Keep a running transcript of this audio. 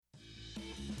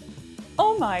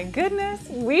my goodness,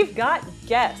 we've got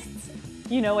guests.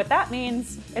 You know what that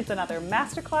means. It's another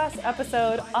masterclass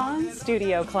episode on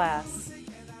Studio Class.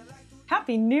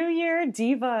 Happy New Year,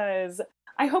 divas!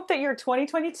 I hope that your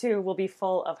 2022 will be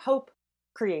full of hope,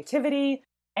 creativity,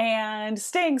 and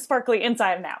staying sparkly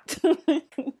inside and out.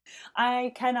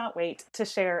 I cannot wait to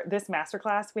share this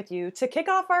masterclass with you to kick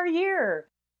off our year.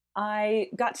 I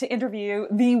got to interview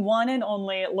the one and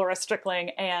only Laura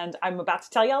Strickling, and I'm about to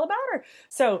tell you all about her.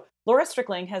 So, Laura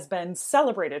Strickling has been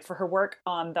celebrated for her work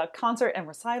on the concert and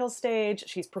recital stage.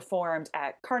 She's performed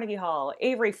at Carnegie Hall,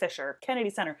 Avery Fisher,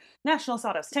 Kennedy Center, National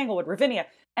Sawdust, Tanglewood, Ravinia,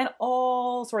 and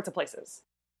all sorts of places.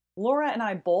 Laura and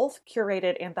I both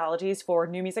curated anthologies for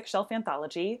New Music Shelf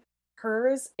Anthology.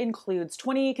 Hers includes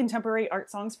 20 contemporary art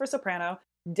songs for soprano.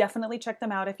 Definitely check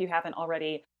them out if you haven't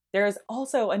already. There's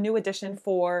also a new edition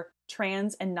for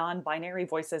trans and non-binary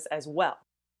voices as well.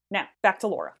 Now, back to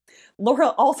Laura. Laura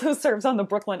also serves on the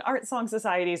Brooklyn Art Song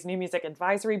Society's New Music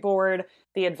Advisory Board,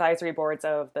 the advisory boards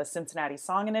of the Cincinnati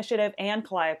Song Initiative, and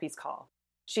Calliope's Call.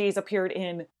 She's appeared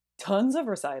in tons of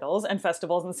recitals and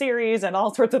festivals and series and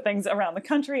all sorts of things around the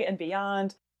country and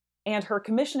beyond. And her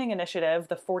commissioning initiative,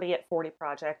 the 40 at 40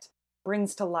 Project,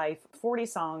 brings to life 40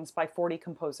 songs by 40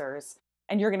 composers.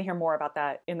 And you're going to hear more about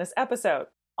that in this episode.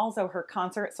 Also, her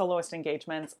concert soloist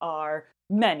engagements are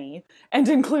many and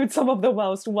include some of the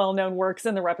most well-known works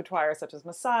in the repertoire, such as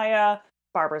Messiah,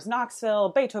 Barber's Knoxville,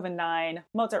 Beethoven 9,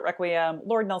 Mozart Requiem,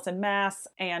 Lord Nelson Mass,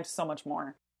 and so much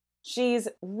more. She's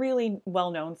really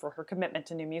well known for her commitment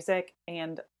to new music,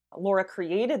 and Laura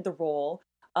created the role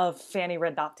of Fanny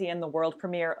Rednapti in the world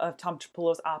premiere of Tom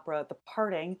Tripullo's opera The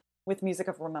Parting with music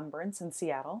of remembrance in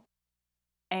Seattle.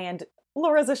 And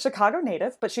Laura's a Chicago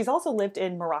native, but she's also lived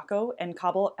in Morocco and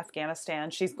Kabul, Afghanistan.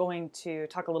 She's going to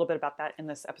talk a little bit about that in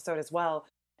this episode as well.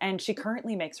 And she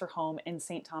currently makes her home in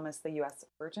St. Thomas, the U.S.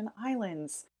 Virgin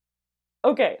Islands.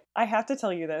 Okay, I have to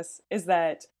tell you this, is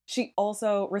that she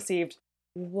also received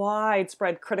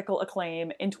widespread critical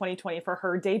acclaim in 2020 for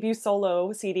her debut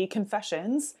solo CD,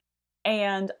 Confessions.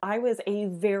 And I was a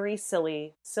very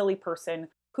silly person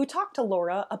who talked to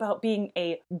Laura about being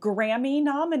a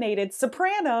Grammy-nominated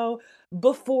soprano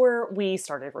before we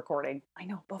started recording. I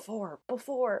know, before.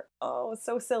 Oh,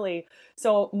 so silly.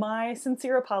 So my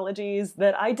sincere apologies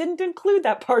that I didn't include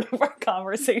that part of our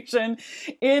conversation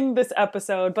in this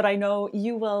episode, but I know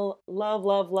you will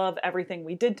love everything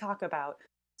we did talk about.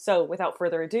 So without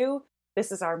further ado, this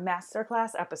is our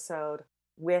masterclass episode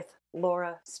with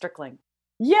Laura Strickling.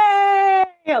 Yay!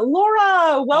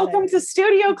 Laura, welcome to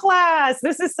Studio Class.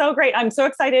 This is so great. I'm so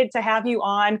excited to have you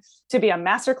on to be a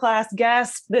masterclass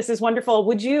guest. This is wonderful.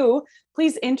 Would you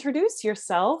please introduce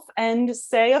yourself and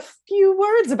say a few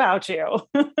words about you?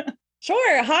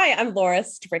 Sure. Hi, I'm Laura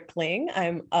Strickling.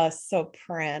 I'm a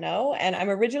soprano, and I'm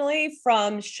originally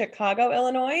from Chicago,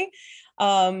 Illinois.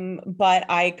 But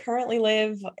I currently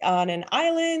live on an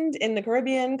island in the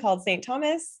Caribbean called St.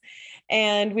 Thomas.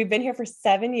 And we've been here for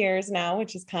 7 years now,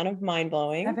 which is kind of mind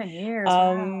blowing. 7 years.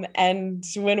 Wow. And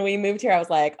when we moved here, I was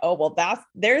like, oh, well,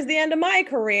 there's the end of my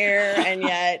career. And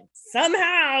yet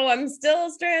somehow I'm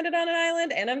still stranded on an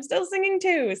island and I'm still singing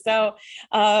too. So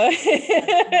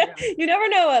you never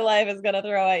know what life is going to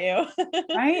throw at you.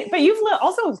 Right. But you've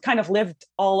also kind of lived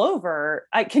all over.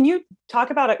 Can you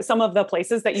talk about some of the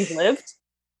places that you've lived?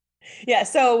 Yeah.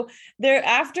 So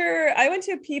after I went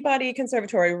to Peabody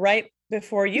Conservatory right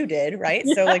before you did, right?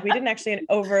 So like we didn't actually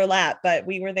overlap, but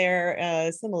we were there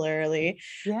similarly.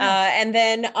 Yeah. And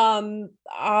then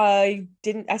I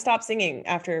stopped singing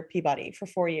after Peabody for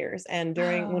 4 years. And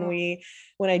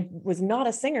when I was not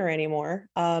a singer anymore,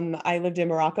 I lived in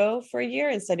Morocco for a year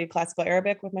and studied classical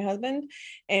Arabic with my husband.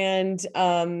 And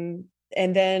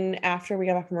then after we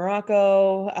got back from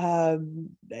Morocco, a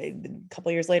couple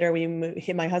of years later,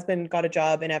 my husband got a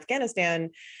job in Afghanistan.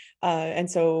 And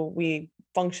so we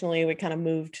kind of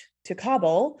moved to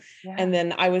Kabul. Yeah. And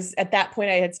then at that point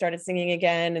I had started singing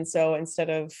again. And so instead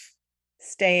of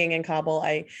staying in Kabul,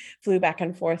 I flew back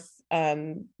and forth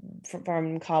from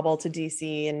Kabul to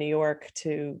DC and New York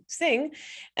to sing.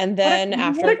 And then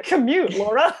what a commute,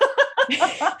 Laura.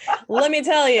 Let me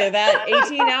tell you, that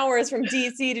 18 hours from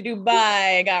DC to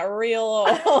Dubai got real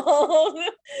old.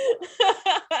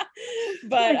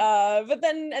 But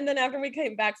then after we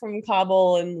came back from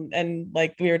Kabul and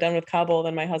like we were done with Kabul,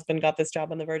 then my husband got this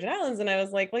job in the Virgin Islands. And I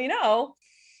was like, well,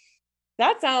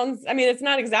 that sounds, it's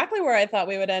not exactly where I thought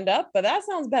we would end up, but that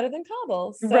sounds better than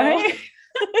Kabul. So. Right.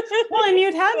 Well, and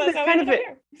you'd had this kind of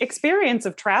experience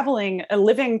of traveling,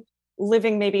 living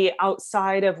maybe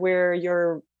outside of where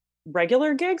your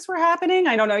regular gigs were happening.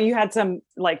 I don't know. You had some,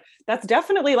 that's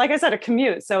definitely, like I said, a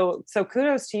commute. So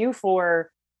kudos to you for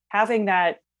having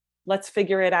that let's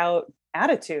figure it out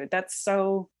attitude.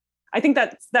 I think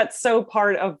that's so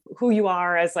part of who you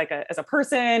are as like as a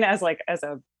person, as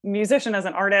a musician, as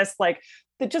an artist, like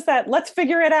just that let's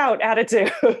figure it out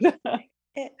attitude.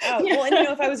 Well, and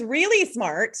if I was really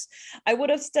smart, I would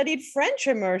have studied French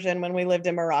immersion when we lived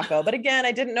in Morocco. But again,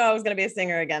 I didn't know I was going to be a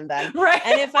singer again then. Right.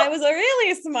 And if I was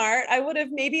really smart, I would have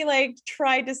maybe like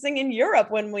tried to sing in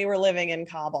Europe when we were living in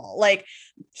Kabul, like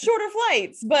shorter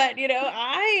flights. But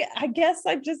I guess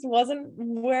I just wasn't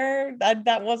where I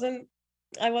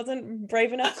wasn't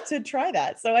brave enough to try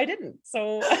that. So I didn't.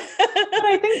 So but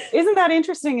I think, isn't that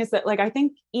interesting, is that like, I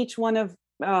think each one of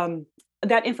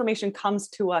that information comes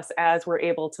to us as we're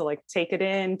able to like take it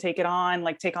in, take it on,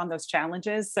 like take on those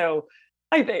challenges. So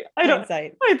I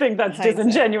think that's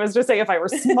disingenuous to say if I were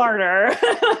smarter.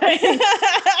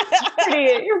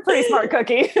 You're a pretty smart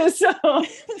cookie. So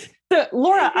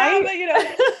Laura,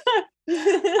 I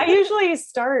usually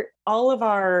start all of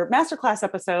our masterclass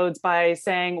episodes by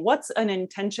saying, what's an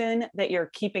intention that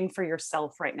you're keeping for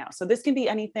yourself right now? So this can be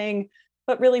anything,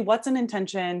 but really, what's an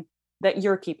intention that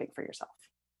you're keeping for yourself?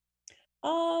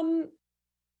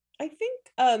 I think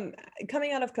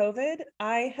coming out of COVID,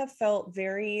 I have felt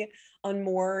very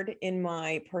unmoored in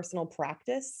my personal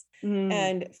practice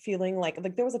and feeling like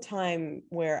there was a time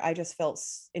where I just felt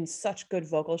in such good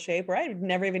vocal shape where I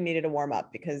never even needed to warm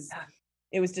up because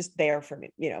it was just there for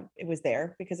me. It was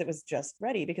there because it was just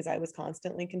ready, because I was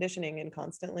constantly conditioning and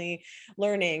constantly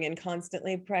learning and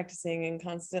constantly practicing and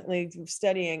constantly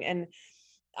studying. And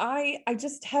I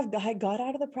got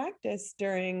out of the practice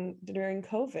during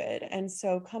COVID. And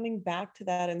so coming back to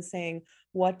that and saying,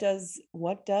 what does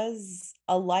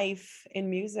a life in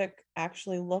music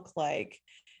actually look like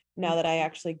now that I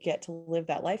actually get to live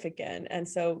that life again? And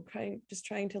so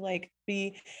trying to like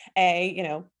be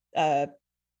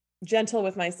gentle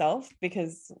with myself,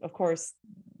 because of course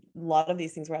a lot of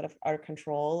these things were out of our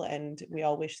control, and we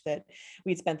all wish that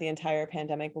we'd spent the entire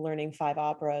pandemic learning 5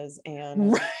 operas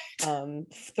and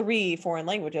 3 foreign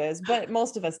languages, but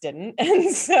most of us didn't.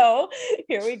 And so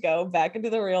here we go back into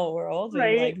the real world,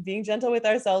 and like being gentle with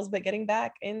ourselves, but getting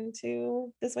back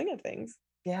into the swing of things.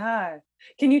 Yeah.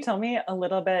 Can you tell me a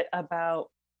little bit about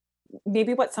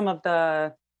maybe what some of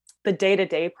the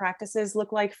day-to-day practices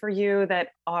look like for you that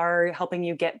are helping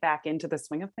you get back into the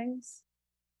swing of things?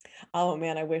 Oh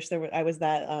man, I wish I was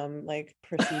that like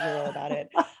procedural about it.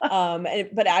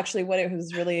 But actually what it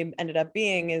was really ended up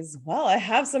being is, well, I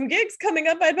have some gigs coming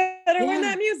up. I better learn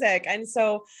that music. And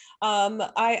so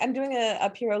I'm doing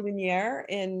a Pierrot Lumiere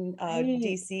in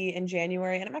DC in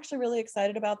January, and I'm actually really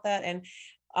excited about that. And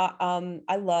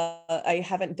I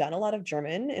haven't done a lot of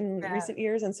German in recent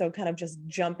years. And so kind of just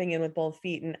jumping in with both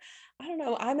feet. And I don't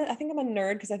know, I think I'm a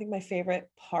nerd, because I think my favorite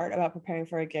part about preparing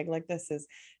for a gig like this is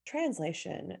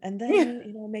translation. And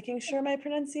then, making sure my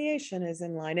pronunciation is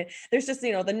in line. There's just,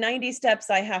 the 90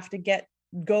 steps I have to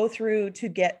go through to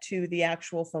get to the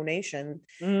actual phonation.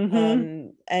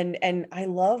 And I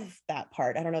love that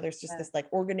part. I don't know, there's just this like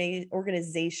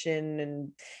organization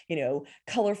and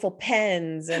colorful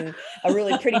pens and a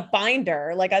really pretty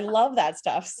binder. Like I love that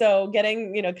stuff. So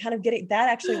getting that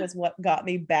actually was what got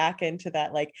me back into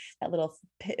that, like that little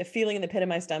feeling in the pit of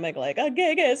my stomach, like a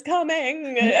gig is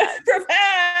coming. Prepare.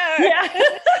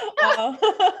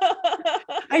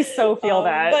 I so feel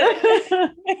that. But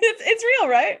it's real,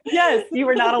 right? Yes, you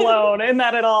were not alone in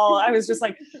that at all. I was just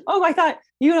like, oh, I thought,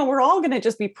 we're all going to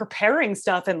just be preparing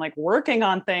stuff and like working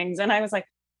on things. And I was like,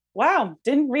 wow,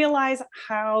 didn't realize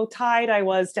how tied I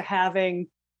was to having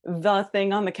the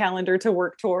thing on the calendar to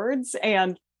work towards.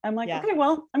 And I'm like, okay,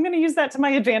 well, I'm going to use that to my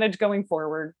advantage going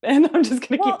forward. And I'm just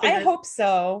going to keep I hope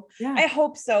so. Yeah. I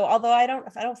hope so. Although I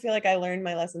don't feel like I learned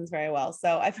my lessons very well.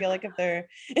 So I feel like if they're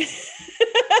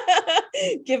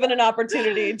given an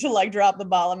opportunity to like drop the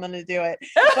ball, I'm going to do it.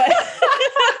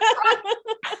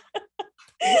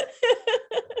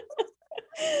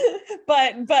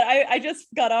 But I just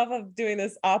got off of doing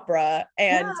this opera,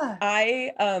 and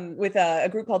I with a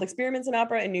group called Experiments in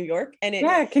Opera in New York. And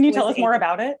can you tell us more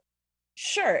about it?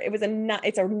 Sure. It's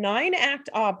a 9-act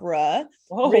opera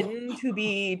written to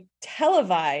be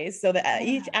televised, so that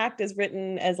each act is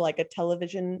written as like a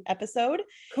television episode.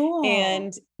 Cool.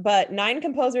 But 9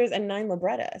 composers and 9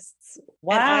 librettists.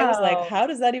 Wow. And I was like, how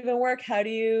does that even work?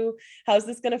 How's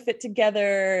this going to fit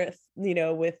together,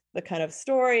 with the kind of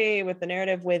story, with the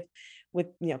narrative, with with,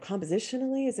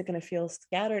 compositionally, is it going to feel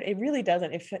scattered? It really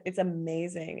doesn't. It's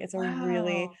amazing. It's a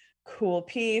really Wow. cool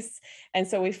piece. And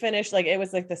so we finished, like, it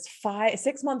was like this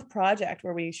 6 month project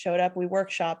where we showed up, we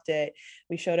workshopped it,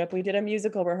 we showed up, we did a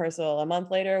musical rehearsal. A month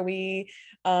later, we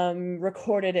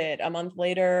recorded it. A month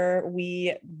later,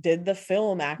 we did the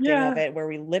film acting of Yeah. it, where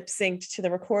we lip synced to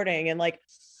the recording. And like,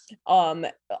 um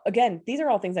again, these are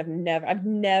all things I've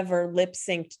never lip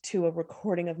synced to a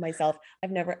recording of myself.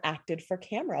 I've never acted for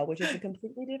camera, which is a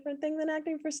completely different thing than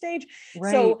acting for stage.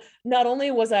 Right. So not only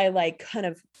was I like kind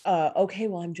of okay,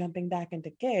 well, I'm jumping back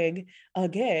into a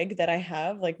gig that I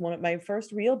have, like one of my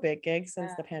first real big gigs since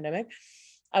Yeah. the pandemic.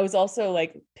 I was also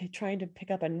like trying to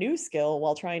pick up a new skill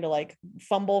while trying to like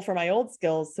fumble for my old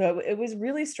skills. So it was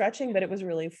really stretching, but it was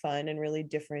really fun and really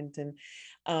different. And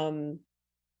um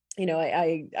you know,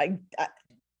 I,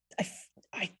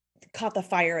 I caught the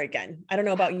fire again. I don't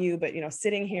know about you, but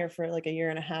sitting here for like a year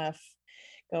and a half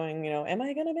going, am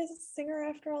I going to be a singer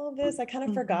after all of this? I kind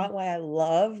of Mhm. forgot why I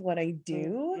love what I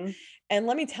do. Mhm. And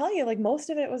let me tell you, like, most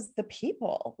of it was the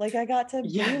people. Like, I got to be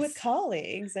with Yes.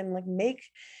 colleagues and like make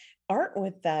art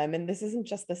with them. And this isn't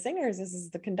just the singers, this is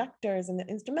the conductors and the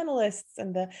instrumentalists,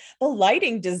 and the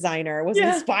lighting designer was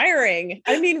Yeah. inspiring.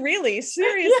 I mean, really, Yeah.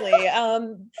 seriously.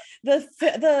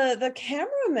 The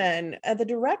cameraman, the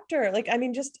director, like, I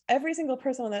mean, just every single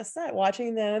person on that set,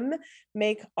 watching them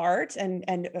make art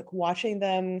and watching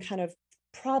them kind of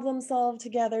problem solve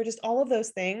together, just all of those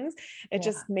things. It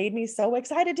Yeah. just made me so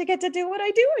excited to get to do what I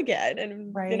do again,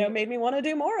 and Right. made me want to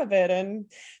do more of it.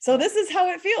 And so Yeah. this is how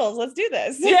it feels. Let's do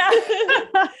this. Yeah.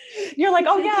 You're like,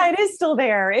 oh yeah, it is still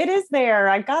there. It is there.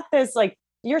 I got this. Like,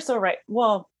 you're so right.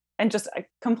 Well, and just I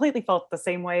completely felt the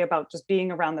same way about just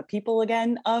being around the people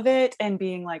again of it and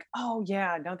being like, oh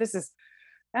yeah, no, this is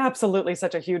absolutely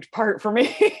such a huge part for me.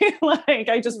 Like,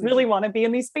 I just really Huge. want to be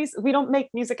in these spaces. We don't make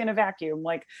music in a vacuum.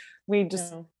 Like, we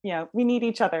just, No. yeah, we need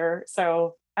each other.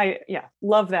 So I, yeah,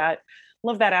 love that.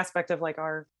 Love that aspect of like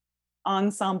our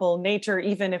ensemble nature.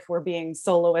 Even if we're being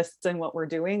soloists in what we're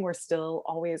doing, we're still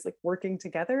always like working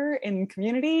together in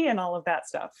community and all of that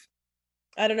stuff.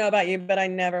 I don't know about you, but I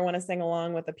never want to sing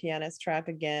along with the pianist track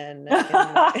again in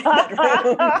my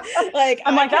bedroom. Like,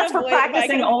 I'm like, that's for I can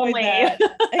practicing avoid only. that.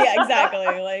 Yeah,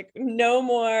 exactly. Like, no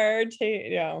more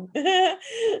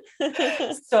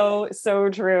So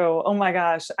true. Oh my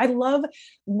gosh, I love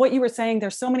what you were saying.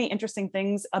 There's so many interesting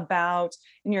things about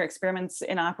in your experiments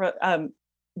in opera,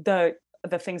 the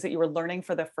the things that you were learning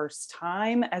for the first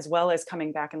time, as well as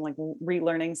coming back and like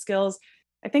relearning skills.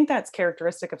 I think that's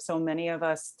characteristic of so many of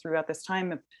us throughout this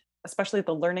time, especially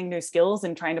the learning new skills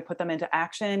and trying to put them into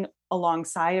action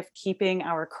alongside of keeping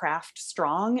our craft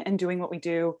strong and doing what we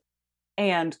do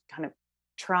and kind of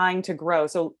trying to grow.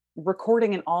 So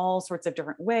recording in all sorts of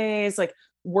different ways, like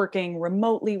working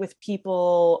remotely with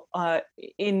people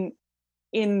in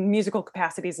musical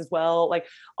capacities as well. Like,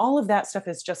 all of that stuff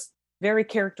is just very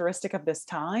characteristic of this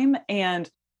time. And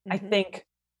I Mhm. think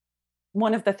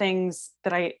one of the things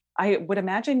that I would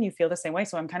imagine you feel the same way.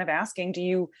 So I'm kind of asking, do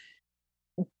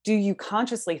you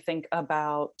consciously think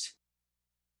about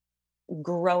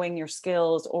growing your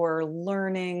skills or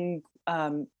learning,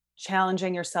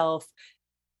 challenging yourself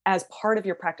as part of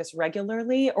your practice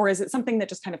regularly? Or is it something that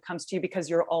just kind of comes to you because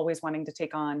you're always wanting to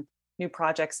take on new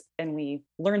projects and we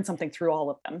learn something through all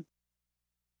of them?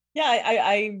 Yeah,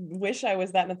 I wish I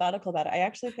was that methodical about it. I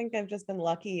actually think I've just been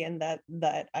lucky in that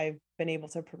I've been able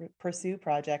to pursue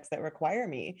projects that require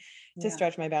me to Yeah.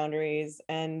 stretch my boundaries.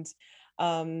 And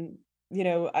um,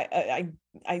 I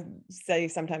say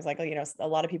sometimes, like, a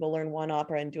lot of people learn one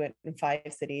opera and do it in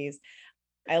 5 cities.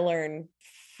 I learn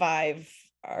 5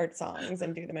 art songs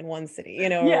and do them in one city,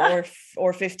 Yeah.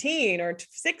 or 15 or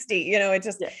 60. Yeah.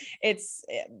 It's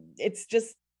it's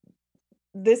just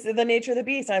this is the nature of the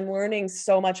beast. I'm learning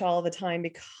so much all the time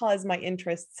because my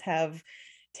interests have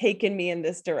taken me in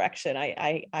this direction.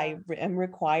 Am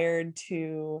required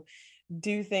to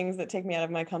do things that take me out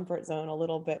of my comfort zone a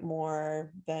little bit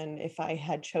more than if I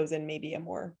had chosen maybe a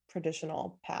more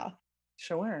traditional path.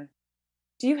 Sure.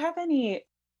 Do you have any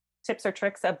tips or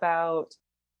tricks about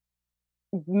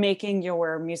making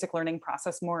your music learning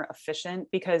process more efficient?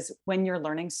 Because when you're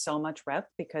learning so much rep,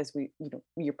 because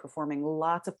you're performing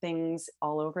lots of things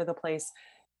all over the place,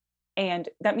 and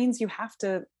that means you have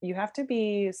to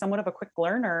be somewhat of a quick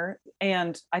learner.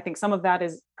 And I think some of that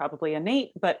is probably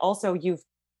innate, but also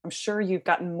I'm sure you've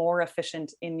gotten more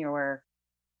efficient in your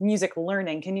music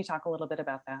learning. Can you talk a little bit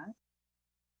about that?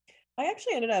 I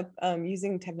actually ended up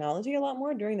using technology a lot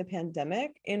more during the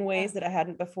pandemic in Yeah. ways that I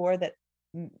hadn't before, that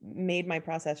made my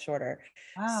process shorter.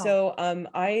 Wow. So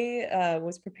I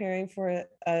was preparing for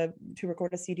to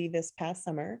record a CD this past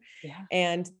summer, Yeah.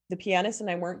 and the pianist and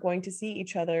I weren't going to see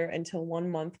each other until 1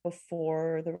 month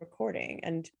before the recording.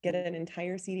 And get an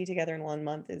entire CD together in 1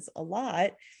 month is a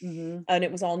lot. Mm-hmm. And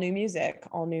it was all new music,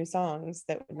 all new songs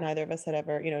that neither of us had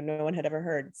ever, no one had ever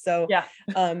heard. So Yeah.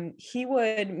 he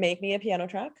would make me a piano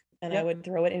track, and I would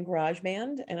throw it in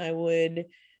GarageBand, and I would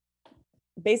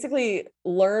basically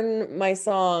learn my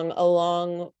song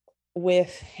along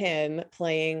with him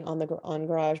playing on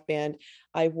GarageBand.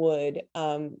 I would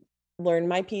learn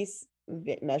my piece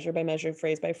measure by measure,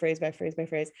 phrase by phrase by phrase by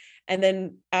phrase. And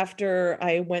then after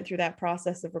I went through that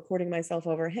process of recording myself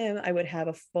over him, I would have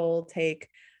a full take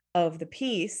of the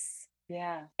piece.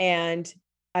 Yeah. And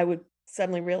I would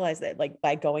suddenly realize that, like,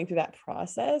 by going through that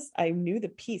process, I knew the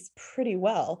piece pretty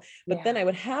well. But then I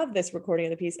would have this recording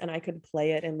of the piece and I could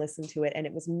play it and listen to it. And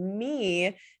it was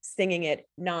me singing it,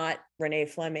 not Renee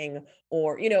Fleming,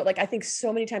 or, like, I think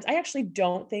so many times, I actually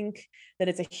don't think that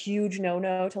it's a huge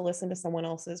no-no to listen to someone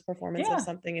else's performance of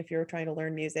something if you're trying to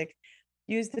learn music.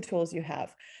 Use the tools you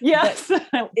have. Yes.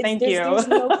 Thank you. There's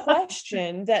no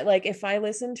question that, like, if I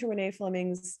listen to Renee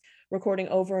Fleming's recording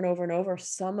over and over and over,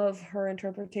 some of her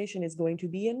interpretation is going to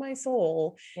be in my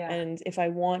soul. And if I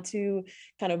want to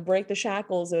kind of break the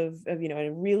shackles of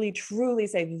and really truly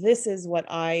say, this is what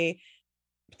I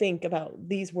think about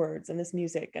these words and this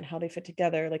music and how they fit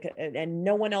together, like, and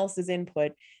no one else's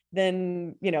input,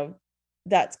 then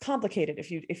that's complicated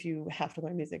if you have to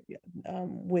learn music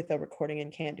with a recording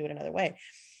and can't do it another way.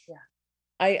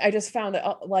 I just found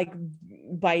that like,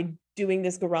 by doing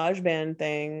this GarageBand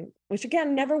thing, which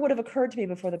again never would have occurred to me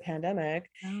before the pandemic,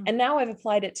 and now I've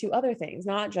applied it to other things,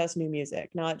 not just new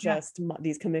music, not just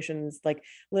these commissions, like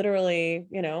literally,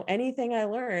 anything I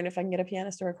learn, if I can get a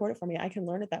pianist to record it for me, I can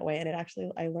learn it that way, and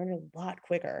I learn it a lot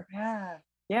quicker.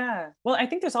 Yeah. Well, I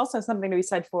think there's also something to be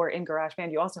said for, in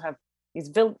GarageBand, you also have these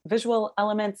visual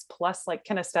elements plus like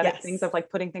kinesthetic things of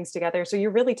like putting things together. So you're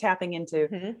really tapping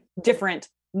into different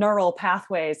neural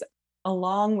pathways,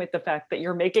 along with the fact that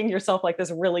you're making yourself like this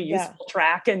really useful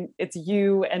track, and it's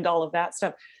you and all of that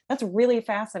stuff. That's really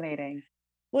fascinating.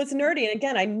 Well, it's nerdy. And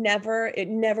again, it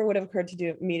never would have occurred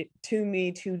to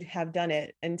me to have done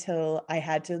it until I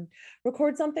had to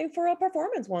record something for a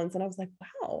performance once. And I was like,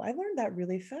 wow, I learned that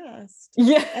really fast.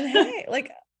 Yeah. And hey,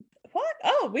 like, what?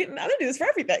 Oh, I'm gonna do this for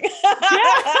everything.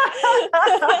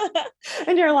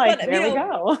 And you're like, but, there we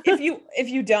go. if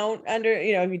you don't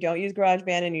if you don't use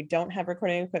GarageBand and you don't have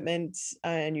recording equipment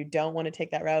and you don't want to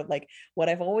take that route, like, what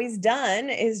I've always done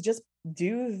is just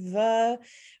do the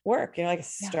work. Like,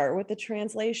 start with the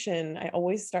translation. I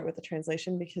always start with the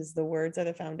translation because the words are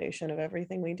the foundation of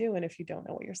everything we do. And if you don't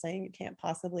know what you're saying, you can't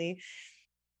possibly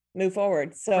move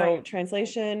forward. So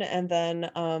translation, and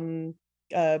then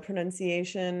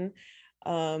pronunciation,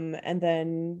 and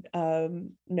then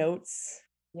notes,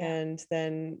 and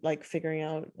then like figuring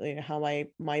out how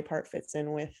my part fits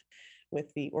in with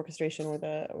the orchestration or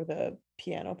the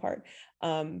piano part.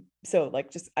 So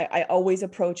like, just I always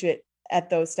approach it at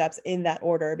those steps in that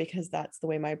order, because that's the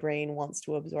way my brain wants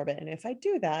to absorb it. And if I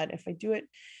do it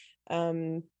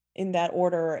in that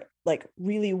order, like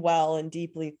really well and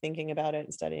deeply thinking about it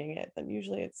and studying it, then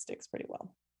usually it sticks pretty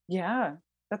well. Yeah.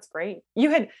 That's great. You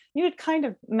had kind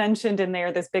of mentioned in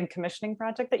there this big commissioning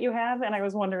project that you have, and I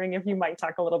was wondering if you might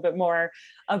talk a little bit more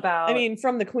about. I mean,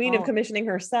 from the queen of commissioning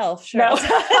herself, sure. No.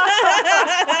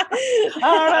 I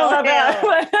don't know about that.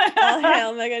 All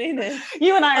hail Megan Enos.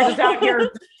 You and I are just out here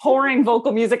pouring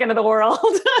vocal music into the world.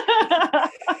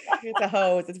 It's a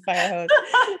hose. It's a fire hose.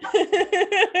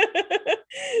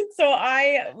 So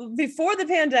before the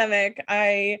pandemic,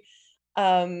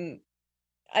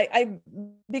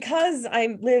 because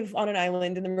I live on an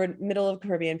island in the middle of the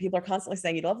Caribbean, people are constantly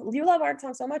saying, you love art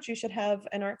song so much, you should have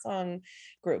an art song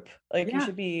group. Like, you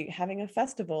should be having a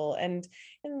festival. And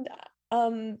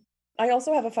I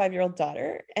also have a 5-year-old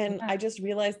daughter, and I just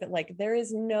realized that, like, there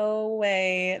is no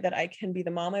way that I can be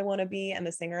the mom I want to be and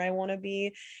the singer I want to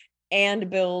be and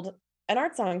build an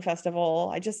art song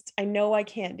festival. I know I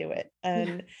can't do it.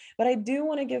 But I do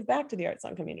want to give back to the art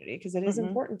song community, because it is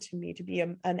important to me to be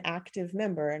an active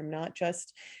member, and I'm not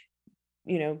just,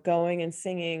 going and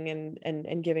singing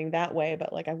and giving that way,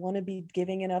 but like, I want to be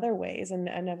giving in other ways. And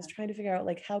I was trying to figure out,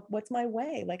 like, what's my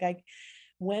way? Like,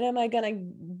 when am I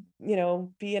going to,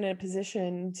 be in a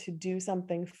position to do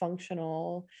something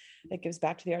functional that gives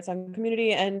back to the art song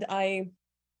community? And I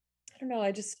don't know,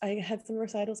 I had some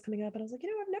recitals coming up, and I was like,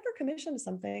 I've never commissioned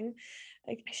something.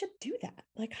 I should do that.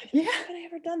 Like, how have I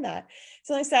ever done that?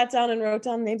 So I sat down and wrote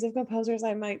down names of composers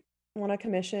I might want to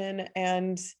commission.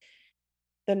 And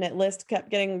the knit list kept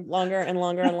getting longer and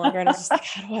longer and longer. And I was just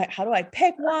like, how do I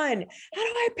pick one? How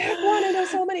do I pick one? I know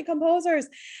so many composers.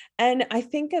 And I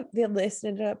think the list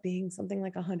ended up being something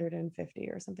like 150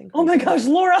 or something crazy. Oh my gosh,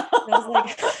 Laura. And I was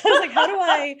like, how do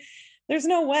I, there's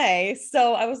no way.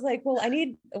 So I was like, well, I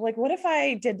need, like, what if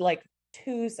I did like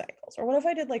 2 cycles, or what if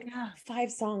I did like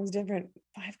 5 songs different,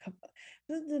 5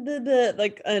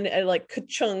 like, and like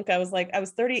ka-chunk. I was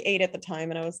 38 at the time.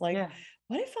 And I was like,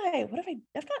 what if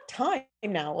I've got time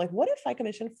now. Like, what if I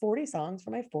commission 40 songs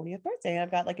for my 40th birthday?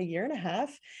 I've got like a year and a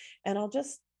half, and I'll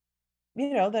just,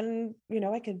 then,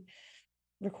 I could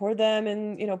record them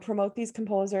and, promote these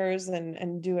composers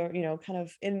and do a, kind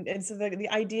of, and so the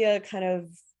idea kind of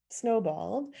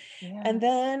snowballed. And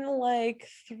then like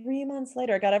 3 months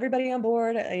later, I got everybody on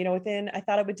board, I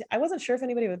wasn't sure if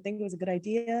anybody would think it was a good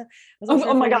idea.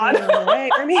 Oh my God.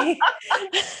 Right for me.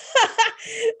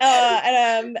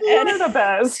 And the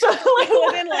best.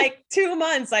 Within like 2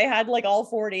 months, I had like all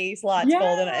 40 slots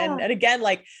filled. And again,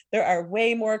 like, there are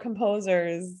way more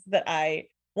composers that I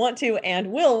want to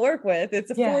and will work with.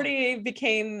 It's 40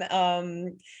 became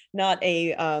not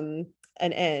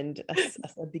an end,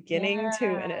 a beginning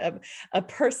to a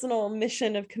personal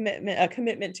mission of commitment, a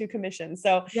commitment to commission.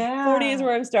 So 40 is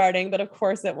where I'm starting, but of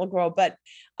course it will grow. But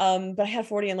I had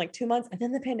 40 in like 2 months, and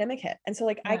then the pandemic hit. And so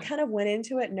like, I kind of went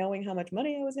into it knowing how much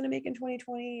money I was going to make in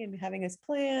 2020 and having this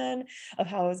plan of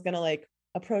how I was going to like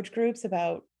approach groups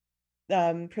about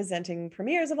presenting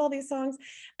premieres of all these songs.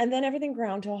 And then everything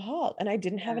ground to a halt, and I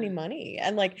didn't have any money.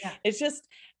 And like,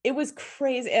 it was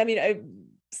crazy. I mean,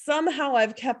 somehow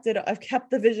I've kept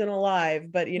the vision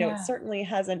alive, but it certainly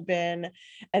hasn't been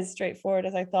as straightforward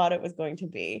as I thought it was going to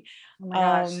be. Oh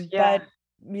my gosh.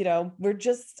 But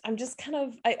I'm just kind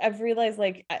of, I've realized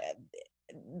like,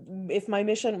 if my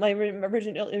mission, my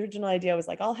original idea was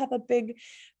like, I'll have a big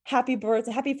happy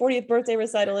 40th birthday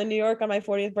recital in New York on my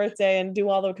 40th birthday and do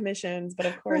all the commissions. But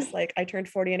of course, like, I turned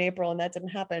 40 in April, and that didn't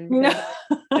happen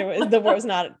because the war was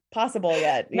not possible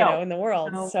yet, in the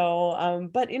world. So,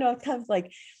 but it kind of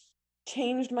like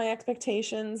changed my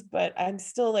expectations, but I'm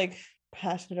still like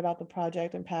passionate about the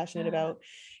project and passionate about,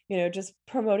 just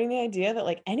promoting the idea that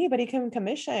like anybody can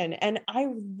commission. And I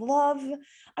would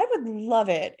love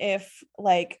it if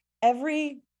like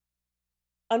every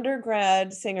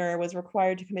undergrad singer was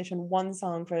required to commission 1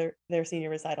 song for their senior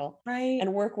recital,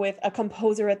 and work with a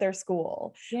composer at their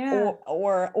school,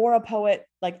 or a poet,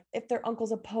 like if their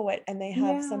uncle's a poet and they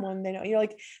have someone they know,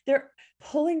 like they're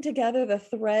pulling together the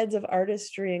threads of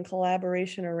artistry and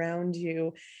collaboration around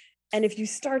you. And if you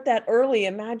start that early,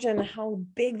 imagine how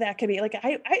big that could be. Like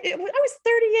I was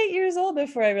 38 years old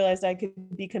before I realized I could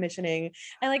be commissioning.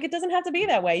 And like, it doesn't have to be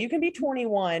that way. You can be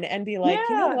 21 and be like,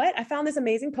 you know what? I found this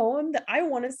amazing poem that I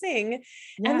want to sing.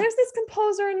 And there's this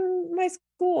composer in my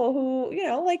school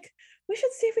who, like, we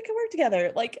should see if we can work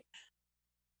together. Like,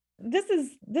 this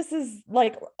is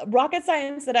like rocket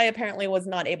science that I apparently was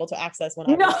not able to access when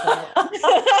I was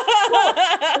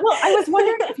well, I was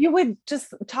wondering if you would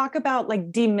just talk about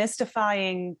like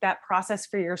demystifying that process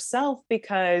for yourself,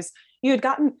 because you had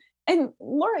gotten, and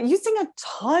Laura, you sing a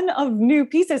ton of new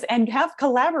pieces and have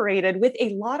collaborated with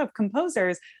a lot of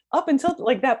composers up until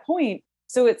like that point.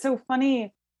 So it's so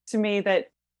funny to me that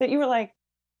you were like,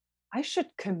 I should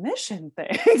commission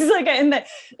things. Like,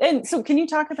 and so can you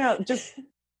talk about just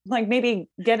like maybe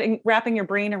wrapping your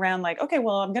brain around like, okay,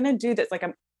 well, I'm going to do this. Like,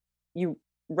 you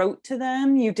wrote to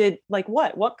them, you did like,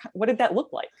 what did that look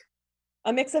like?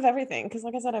 A mix of everything. Cause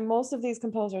like I said, most of these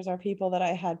composers are people that I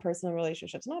had personal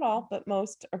relationships, not all, but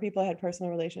most are people I had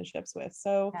personal relationships with.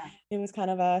 So it was kind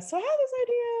of so I have this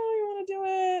idea, you want to do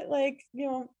it? Like,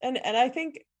 and I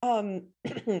think,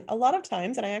 a lot of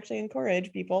times, and I actually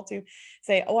encourage people to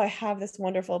say, oh, I have this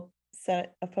wonderful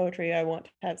set of poetry I want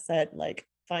to have said, like,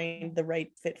 find the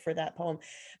right fit for that poem.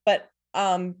 But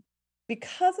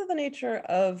because of the nature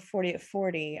of 40 at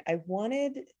 40, I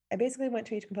basically went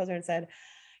to each composer and said,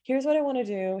 here's what I want to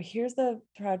do. Here's the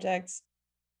project.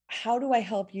 How do I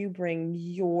help you bring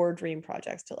your dream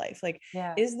projects to life? Like,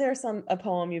 is there a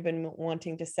poem you've been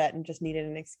wanting to set and just needed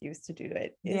an excuse to do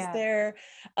it? Is there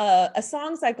a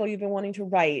song cycle you've been wanting to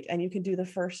write and you can do the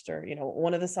first, or,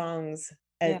 one of the songs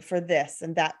for this,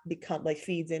 and that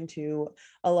feeds into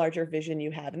a larger vision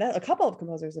you have. And that a couple of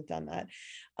composers have done that.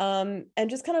 And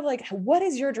just kind of like, what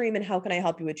is your dream and how can I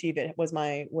help you achieve it? Was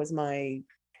my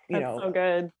That's so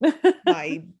good.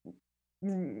 my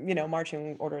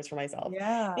marching orders for myself.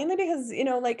 Mainly because,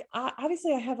 like,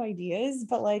 obviously I have ideas,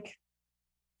 but like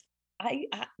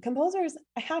composers,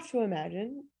 I have to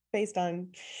imagine, based on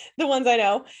the ones I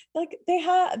know, like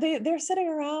they're sitting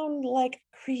around like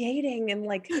creating and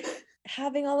like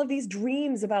having all of these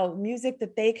dreams about music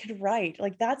that they could write.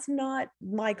 Like, that's not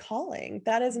my calling.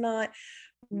 That is not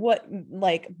what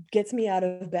like gets me out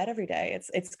of bed every day.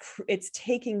 It's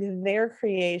taking their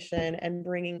creation and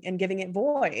bringing and giving it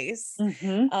voice.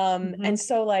 And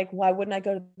so like, why wouldn't I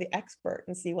go to the expert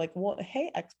and see like, well,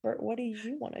 hey expert, what do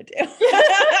you want to do?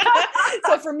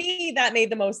 So for me, that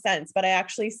made the most sense. But I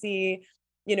actually see,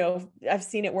 you know, I've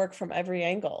seen it work from every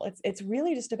angle. It's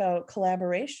really just about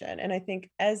collaboration. And I think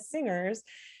as singers,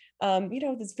 you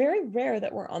know, it's very rare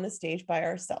that we're on the stage by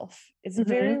ourselves. It's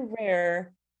very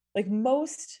rare. Like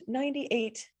most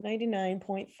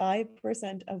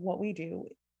 99.5% of what we do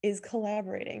is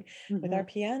collaborating with our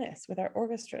pianists, with our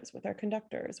orchestras, with our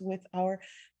conductors, with our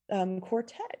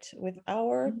quartet, with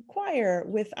our choir,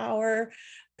 with our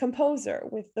composer,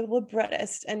 with the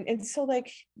librettist. And so like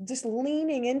just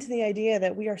leaning into the idea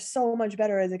that we are so much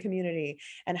better as a community,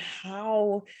 and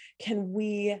how can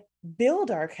we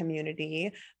build our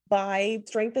community by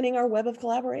strengthening our web of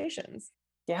collaborations.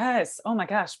 Yes. Oh my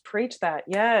gosh. Preach that.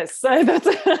 Yes. That's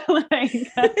like,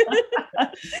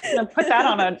 put that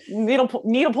on a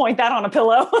needle point that on a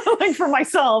pillow, like for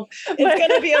myself. It's going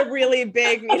to be a really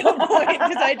big needle point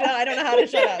because I don't know how to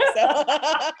shut up. So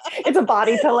it's a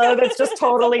body pillow that's just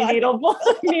totally needle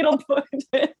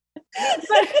pointed.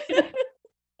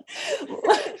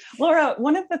 Laura,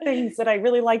 one of the things that I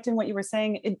really liked in what you were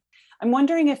saying, I'm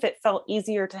wondering if it felt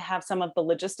easier to have some of the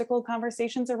logistical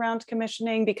conversations around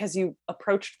commissioning because you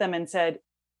approached them and said,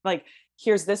 like,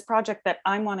 here's this project that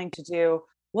I'm wanting to do.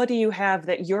 What do you have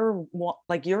that you're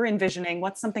envisioning?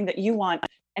 What's something that you want?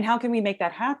 And how can we make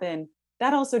that happen?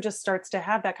 That also just starts to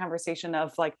have that conversation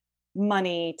of like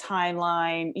money,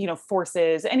 timeline, you know,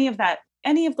 forces, any of the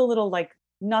little like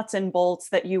nuts and bolts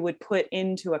that you would put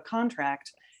into a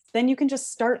contract. Then you can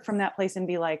just start from that place and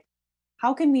be like,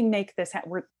 how can we make this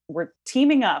we're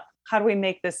teaming up. How do we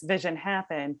make this vision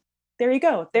happen? There you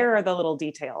go. There are the little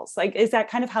details. Like, is that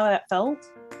kind of how that felt?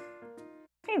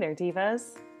 Hey there,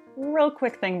 divas. Real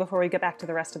quick thing before we get back to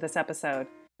the rest of this episode.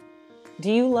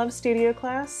 Do you love Studio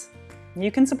Class? You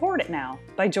can support it now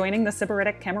by joining the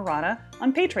Sybaritic Camerata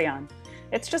on Patreon.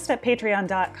 It's just at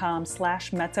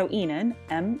patreon.com/mezzoinen,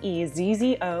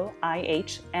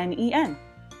 MEZZOIHNEN.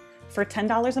 For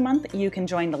 $10 a month, you can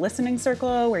join the listening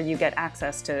circle where you get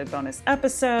access to bonus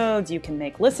episodes, you can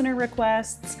make listener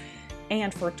requests,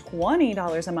 and for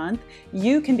 $20 a month,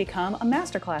 you can become a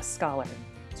Masterclass scholar.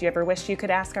 Do you ever wish you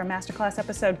could ask our Masterclass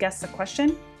episode guests a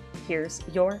question? Here's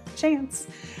your chance.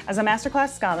 As a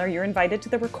Masterclass scholar, you're invited to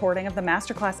the recording of the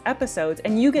Masterclass episodes,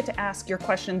 and you get to ask your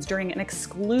questions during an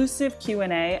exclusive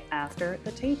Q&A after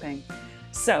the taping.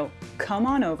 So come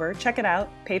on over, check it out,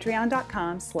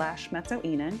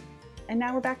 patreon.com/mezzoinen. And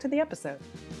now we're back to the episode.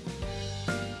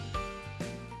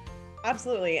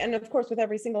 Absolutely. And of course, with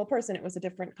every single person, it was a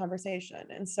different conversation.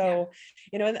 And so,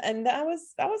 you know, and that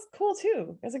was cool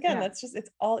too. Because again, it's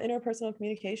all interpersonal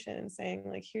communication and saying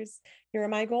like, here are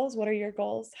my goals. What are your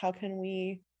goals? How can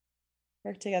we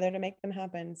work together to make them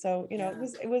happen? So, you know,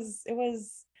 it was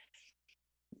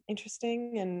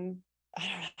interesting. And I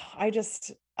don't know.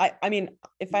 I mean,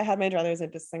 if I had my druthers,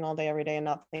 I'd just sing all day, every day and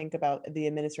not think about the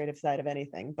administrative side of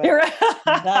anything. But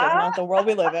that is not the world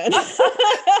we live in.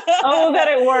 Oh, that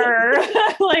it were.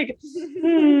 Like,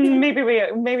 maybe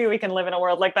we can live in a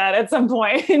world like that at some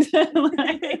point.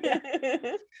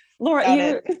 Laura,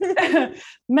 you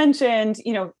mentioned,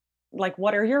 you know, like,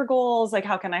 what are your goals? Like,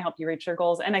 how can I help you reach your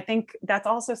goals? And I think that's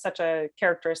also such a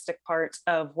characteristic part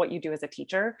of what you do as a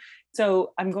teacher.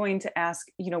 So I'm going to ask,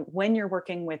 you know, when you're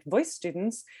working with voice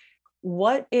students,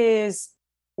 what is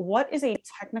a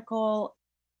technical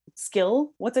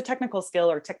skill? What's a technical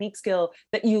skill or technique skill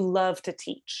that you love to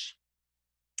teach?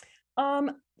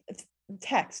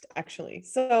 Text, actually.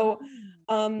 So,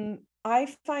 I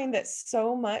find that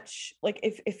so much, like,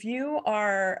 if you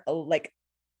are like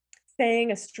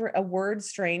saying a word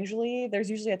strangely, there's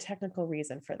usually a technical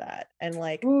reason for that. And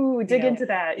like, ooh, dig into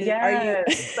that.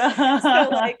 Yes. So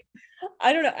like,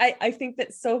 I don't know. I think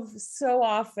that so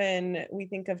often we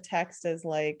think of text as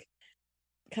like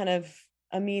kind of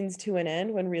a means to an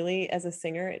end, when really as a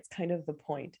singer, it's kind of the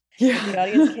point. If the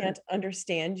audience can't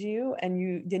understand you and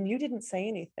you didn't say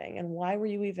anything, and why were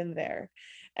you even there?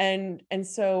 And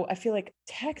so I feel like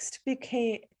text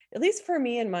became, at least for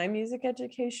me in my music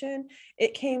education,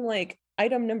 it came like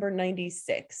item number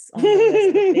 96 on the list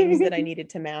of things that I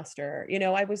needed to master. You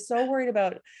know, I was so worried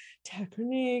about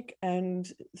technique and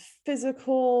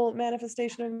physical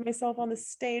manifestation of myself on the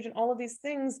stage and all of these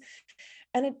things.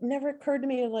 And it never occurred to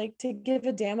me like to give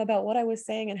a damn about what I was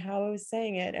saying and how I was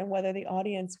saying it, and whether the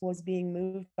audience was being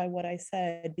moved by what I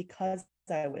said because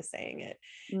I was saying it,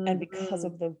 and because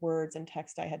of the words and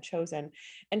text I had chosen.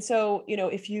 And so,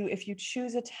 if you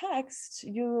choose a text,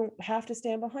 you have to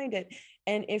stand behind it.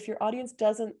 And if your audience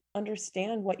doesn't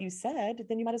understand what you said,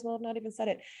 then you might as well have not even said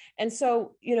it. And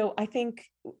so, I think,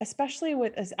 especially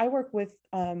as I work with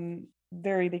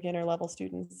very beginner level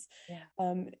students,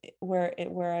 where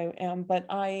I am, but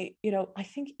I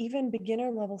think even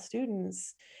beginner level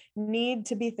students need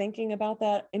to be thinking about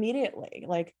that immediately.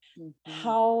 Like,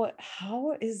 how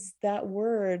is that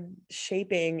word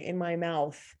shaping in my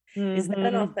mouth? Is that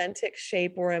an authentic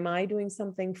shape, or am I doing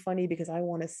something funny because I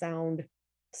want to sound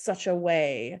such a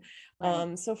way?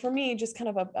 So for me, just kind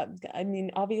of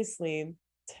obviously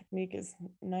technique is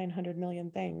 900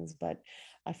 million things, but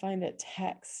I find that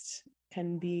text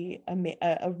can be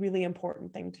a really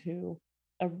important thing to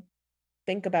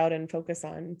think about and focus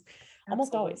on.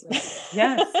 Almost always.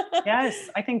 Yes.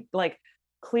 I think like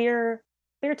clear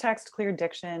text, clear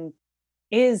diction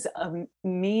is a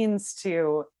means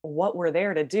to what we're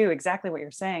there to do. Exactly what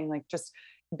you're saying, like just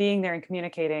being there and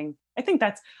communicating.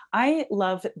 I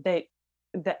love that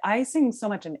I sing so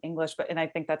much in English, and I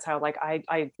think that's how, like,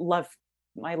 I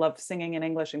love singing in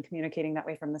English and communicating that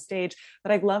way from the stage.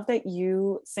 But I love that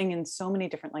you sing in so many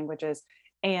different languages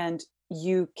and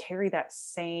you carry that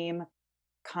same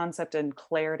concept and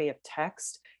clarity of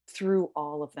text through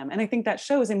all of them. And I think that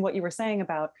shows in what you were saying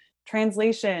about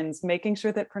translations, making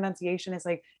sure that pronunciation is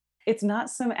like, it's not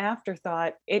some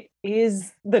afterthought. It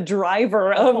is the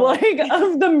driver of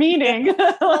of the meaning.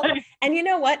 And you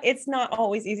know what? It's not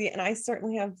always easy. And I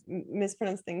certainly have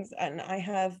mispronounced things. And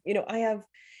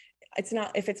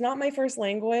if it's not my first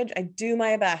language, I do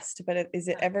my best, but is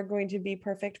it ever going to be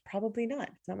perfect? Probably not.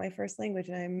 It's not my first language,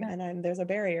 and there's a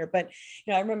barrier. But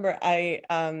I remember I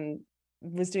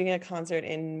was doing a concert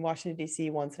in Washington D.C.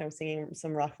 once, and I was singing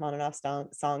some Rachmaninoff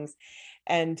songs,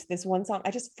 and this one song I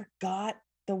just forgot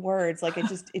the words. Like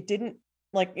it didn't,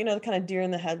 like, kind of deer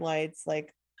in the headlights,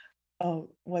 like, oh,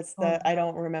 I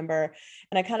don't remember.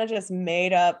 And I kind of just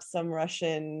made up some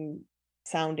Russian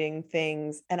sounding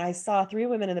things, and I saw 3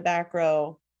 women in the back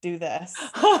row do this,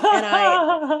 and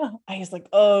I was like,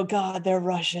 oh God, they're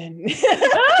Russian.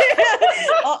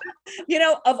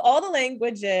 Of all the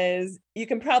languages, you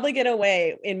can probably get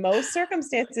away in most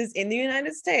circumstances in the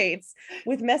United States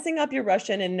with messing up your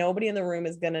Russian, and nobody in the room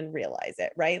is going to realize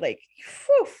it, right? Like,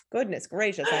 whew, goodness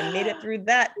gracious, I made it through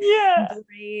that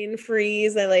brain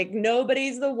freeze, and like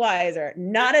nobody's the wiser.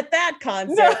 Not at that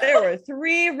concert. No. There were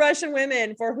 3 Russian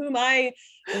women for whom I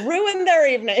ruined their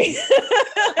evening.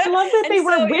 I love that they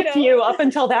were with you up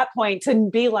until that point to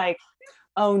be like,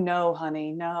 oh no,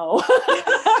 honey, no.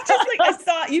 Just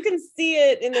like you can see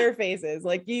it in their faces,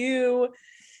 like, you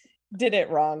did it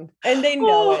wrong, and they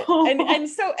know it. And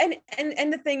so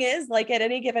the thing is, like, at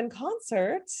any given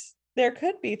concert, there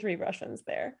could be 3 Russians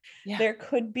there. Yeah. There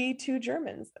could be 2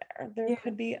 Germans there. There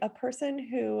could be a person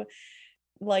who,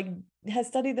 like, has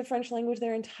studied the French language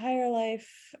their entire life,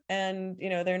 and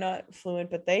they're not fluent,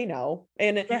 but they know.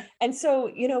 And so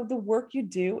the work you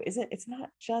do it's not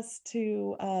just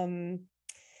to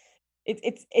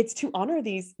it's to honor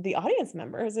the audience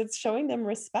members. It's showing them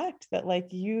respect, that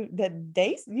like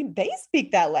they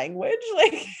speak that language.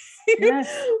 Like,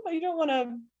 you don't want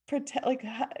to pretend, like,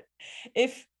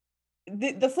 if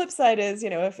the flip side is,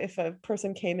 if a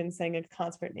person came and sang a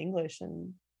concert in English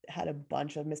and had a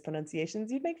bunch of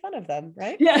mispronunciations, you'd make fun of them,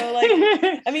 right? Yeah. So,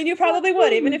 like, I mean, you probably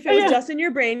would, even if it was just in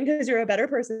your brain because you're a better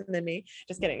person than me.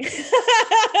 Just kidding.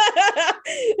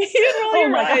 You'd roll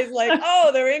your eyes like,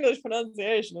 oh, their English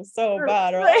pronunciation is so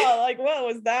bad, or oh, like, what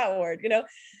was that word?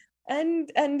 And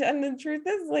the truth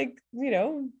is, like,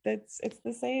 it's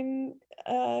the same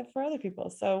for other people.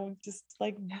 So just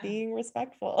like being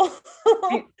respectful.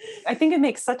 I think it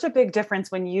makes such a big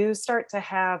difference when you start to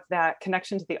have that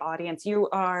connection to the audience. You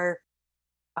are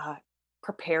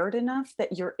prepared enough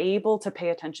that you're able to pay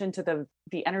attention to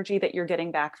the energy that you're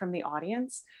getting back from the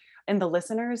audience and the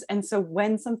listeners. And so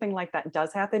when something like that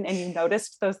does happen and you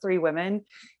noticed those 3 women,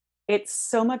 it's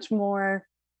so much more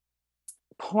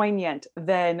poignant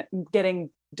than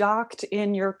getting docked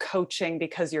in your coaching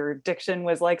because your diction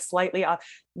was like slightly off.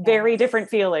 Very different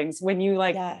feelings when you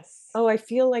like, oh, I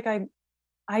feel like I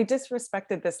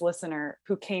disrespected this listener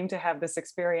who came to have this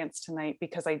experience tonight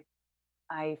because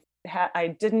I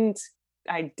didn't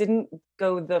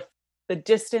go the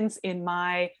distance in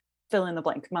my fill in the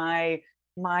blank,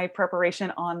 my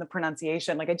preparation on the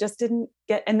pronunciation. Like, I just didn't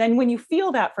get. And then when you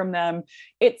feel that from them,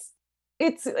 it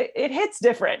hits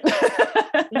different.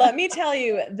 Let me tell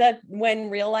you that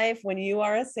when you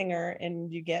are a singer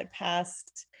and you get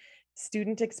past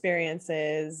student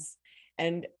experiences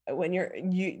And when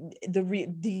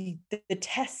the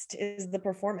test is the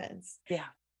performance. Yeah.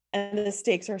 And the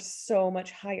stakes are so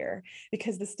much higher,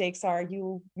 because the stakes are,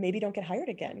 you maybe don't get hired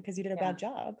again because you did a bad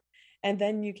job, and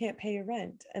then you can't pay your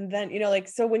rent. And then, like,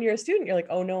 so when you're a student, you're like,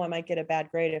 oh no, I might get a bad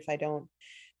grade if I don't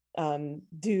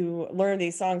learn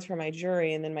these songs for my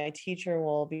jury, and then my teacher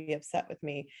will be upset with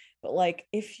me. But like,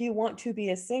 if you want to be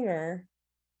a singer,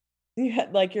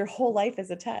 like, your whole life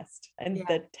is a test, and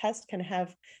the test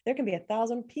there can be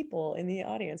 1,000 people in the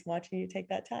audience watching you take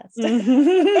that test.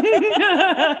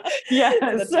 Yes.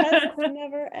 So the tests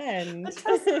never end. The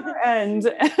tests never end.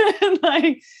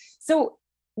 Like, so,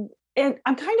 and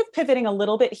I'm kind of pivoting a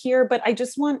little bit here, but I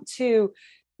just want to,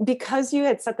 because you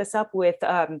had set this up with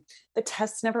the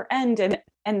tests never end,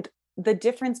 and the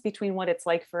difference between what it's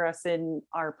like for us in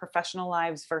our professional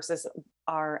lives versus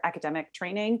our academic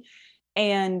training.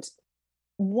 And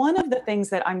one of the things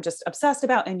that I'm just obsessed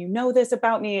about, and this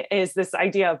about me, is this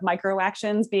idea of micro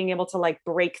actions, being able to like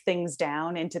break things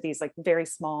down into these like very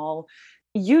small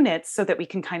units so that we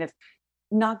can kind of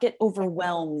not get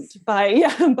overwhelmed by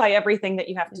everything that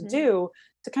you have to do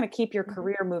to kind of keep your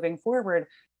career moving forward.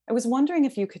 I was wondering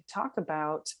if you could talk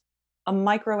about a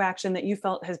micro action that you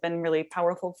felt has been really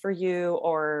powerful for you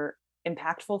or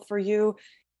impactful for you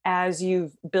as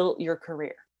you've built your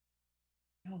career.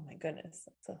 Oh my goodness,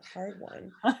 that's a hard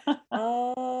one.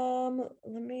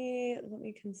 Let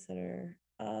me consider.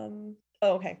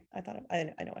 Okay,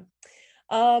 I know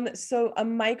one. So a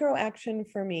micro action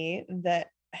for me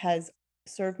that has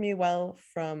served me well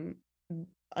from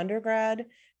undergrad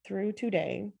through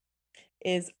today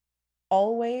is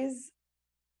always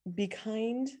be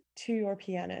kind to your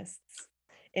pianists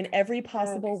in every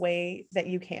possible way that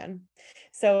you can.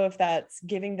 So if that's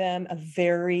giving them a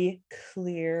very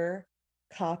clear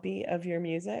copy of your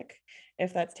music,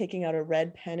 if that's taking out a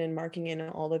red pen and marking in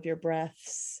all of your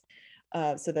breaths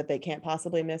so that they can't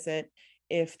possibly miss it,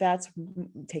 if that's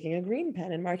taking a green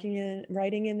pen and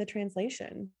writing in the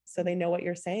translation so they know what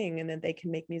you're saying and then they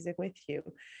can make music with you,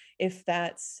 if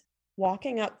that's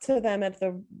walking up to them at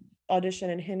the audition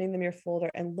and handing them your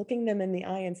folder and looking them in the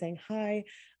eye and saying, hi,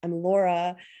 I'm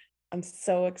Laura, I'm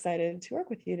so excited to work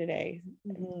with you today.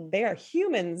 They are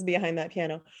humans behind that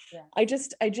piano. I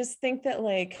just think that,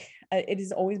 like, it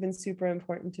has always been super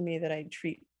important to me that I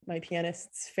treat my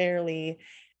pianists fairly,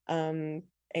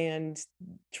 and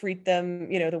treat them,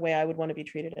 the way I would want to be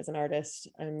treated as an artist.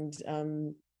 And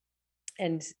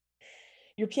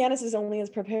your pianist is only as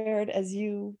prepared as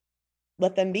you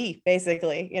let them be,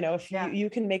 basically. If you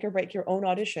can make or break your own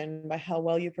audition by how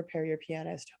well you prepare your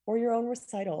pianist, or your own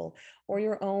recital, or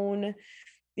your own,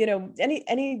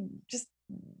 any just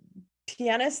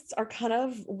pianists are kind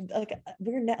of like,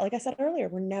 like I said earlier,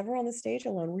 we're never on the stage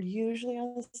alone. We're usually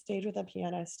on the stage with a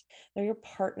pianist. They're your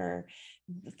partner.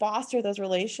 Foster those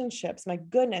relationships. My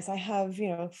goodness, I have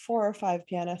 4 or 5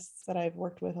 pianists that I've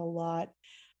worked with a lot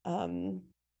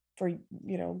for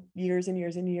years and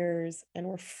years and years, and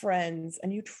we're friends,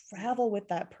 and you travel with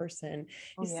that person.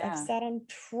 I've sat on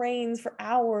trains for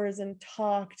hours and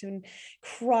talked and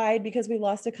cried because we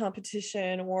lost a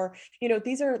competition, or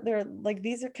these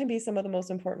can be some of the most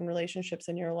important relationships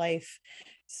in your life.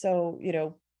 So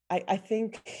I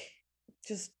think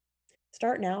just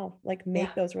start now, like,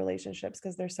 make those relationships,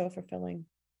 because they're so fulfilling.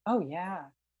 Oh yeah,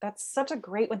 that's such a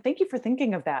great one. Thank you for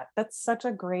thinking of that. That's such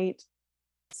a great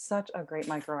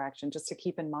micro action just to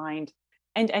keep in mind.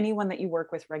 And anyone that you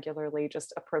work with regularly,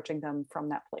 just approaching them from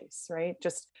that place, right?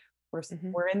 Just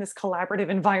we're in this collaborative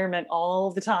environment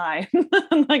all the time,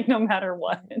 like, no matter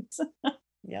what.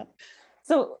 Yep.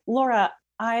 So Laura,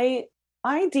 I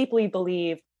deeply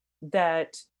believe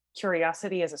that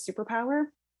curiosity is a superpower.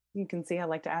 You can see I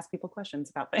like to ask people questions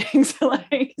about things.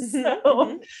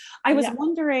 I was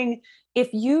wondering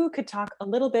if you could talk a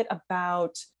little bit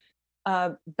about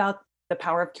the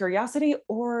power of curiosity,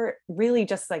 or really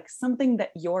just like something that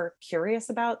you're curious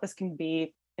about. This can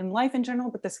be in life in general,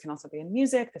 but this can also be in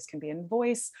music. This can be in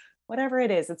voice, whatever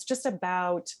it is. It's just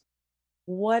about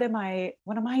what am I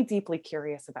deeply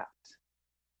curious about?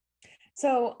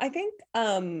 So I think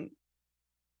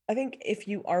if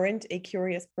you aren't a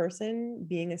curious person,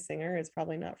 being a singer is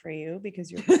probably not for you, because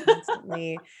you're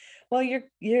constantly,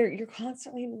 you're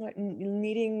constantly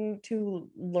needing to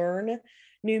learn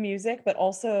new music, but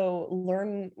also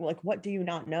learn, like, what do you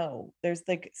not know? There's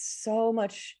like so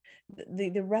much,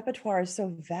 the repertoire is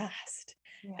so vast.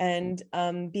 And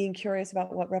being curious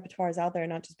about what repertoire is out there,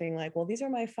 not just being like, well, these are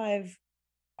my 5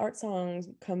 art songs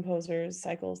composers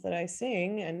cycles that I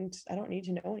sing, and I don't need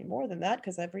to know any more than that,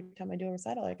 because every time I do a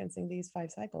recital I can sing these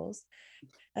 5 cycles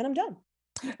and I'm done.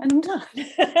 And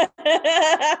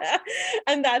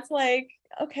And that's like,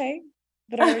 okay,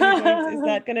 but is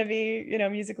that going to be,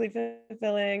 musically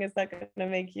fulfilling? Is that going to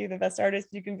make you the best artist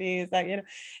you can be? Is that,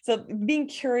 so being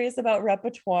curious about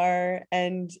repertoire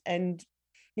and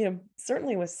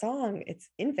certainly with song, it's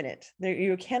infinite. There,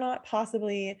 you cannot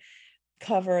possibly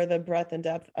cover the breadth and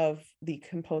depth of the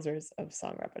composers of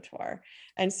song repertoire.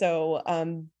 And so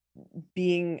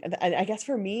I guess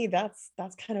for me, that's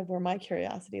kind of where my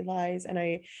curiosity lies. And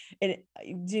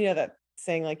do you know that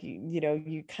saying, like,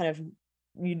 you kind of,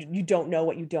 you don't know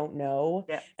what you don't know.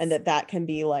 Yes. And that can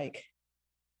be like,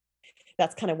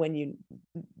 that's kind of when you,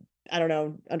 I don't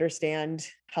know, understand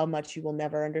how much you will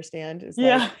never understand, is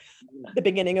like the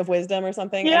beginning of wisdom or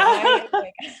something. Yeah.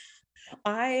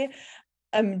 And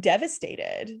I'm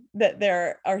devastated that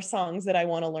there are songs that I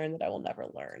want to learn that I will never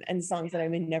learn, and songs that I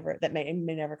may never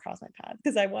cross my path,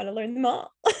 because I want to learn them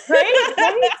all.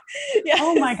 Right? Yes.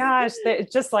 Oh my gosh, that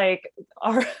just like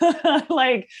are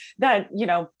like that,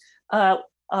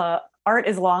 art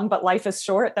is long but life is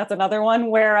short. That's another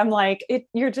one where I'm like,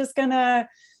 you're just gonna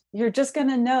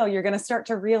know, you're gonna start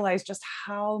to realize just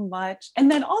how much.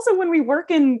 And then also when we work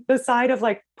in the side of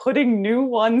like putting new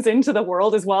ones into the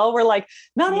world as well, we're like,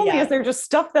 not only is there just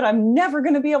stuff that I'm never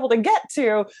gonna be able to get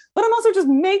to, but I'm also just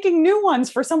making new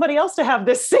ones for somebody else to have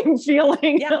this same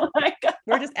feeling. Yeah. Like,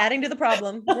 we're just adding to the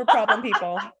problem. We're problem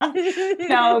people.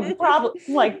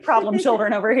 problem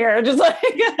children over here, just like,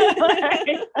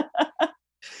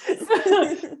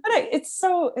 but it's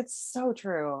so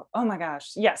true. Oh my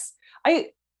gosh. Yes.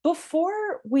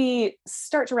 Before we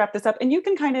start to wrap this up, and you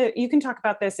can talk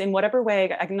about this in whatever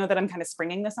way, I know that I'm kind of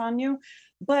springing this on you,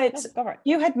 but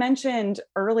you had mentioned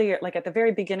earlier, like at the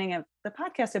very beginning of the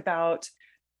podcast, about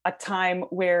a time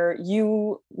where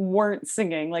you weren't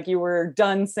singing, like you were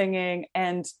done singing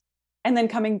and then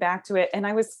coming back to it. And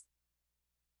I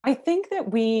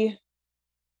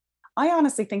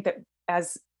honestly think that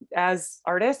as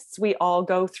artists, we all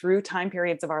go through time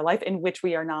periods of our life in which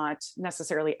we are not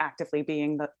necessarily actively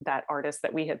being that artist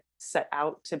that we had set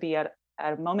out to be at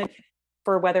a moment,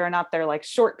 for whether or not they're like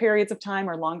short periods of time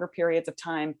or longer periods of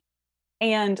time.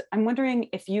 And I'm wondering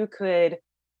if you could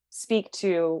speak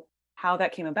to how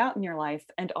that came about in your life,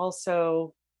 and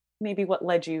also maybe what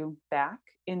led you back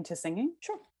into singing.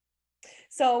 Sure.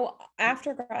 So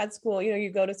after grad school,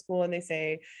 you go to school and they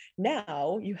say,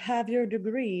 now you have your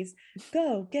degrees,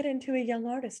 go get into a young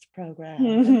artist program,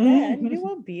 and then you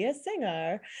will be a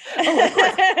singer. Oh, of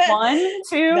course. 1,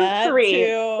 2, 3.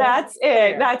 That's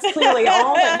it. That's clearly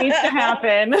all that needs to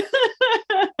happen.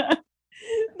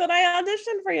 But I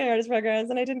auditioned for young artist programs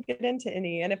and I didn't get into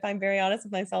any. And if I'm very honest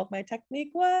with myself, my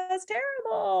technique was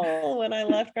terrible when I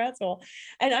left grad school.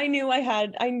 And I knew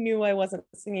I wasn't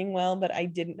singing well, but I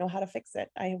didn't know how to fix it.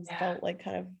 I felt like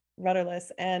kind of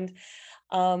rudderless. And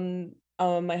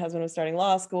my husband was starting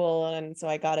law school, and so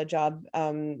I got a job.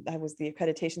 I was the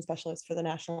accreditation specialist for the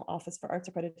National Office for Arts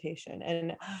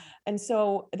Accreditation, and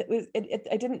so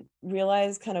I didn't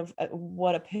realize kind of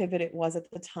what a pivot it was at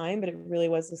the time, but it really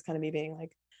was just kind of me being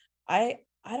like, I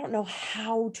don't know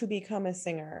how to become a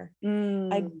singer.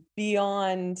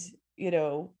 Beyond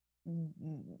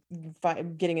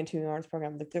getting into an arts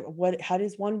program, like how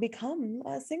does one become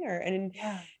a singer? And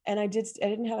I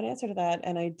didn't have an answer to that,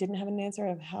 and I didn't have an answer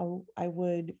of how I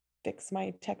would fix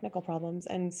my technical problems.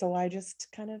 And so I just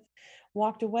kind of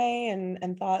walked away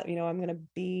and thought, I'm going to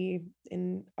be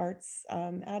in arts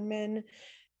admin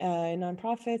in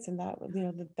nonprofits, and that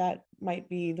that might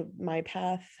be my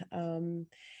path.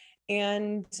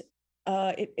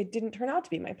 It didn't turn out to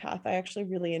be my path. I actually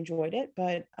really enjoyed it,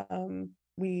 but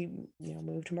we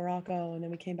moved to Morocco, and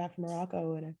then we came back from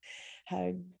Morocco, and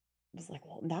I was like,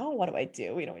 well, now what do I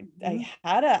do? I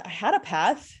had a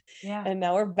path, and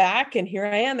now we're back, and here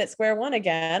I am at square one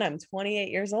again. I'm 28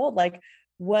 years old. Like,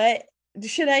 what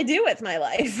should I do with my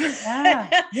life?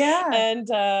 And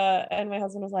my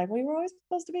husband was like, well, you were always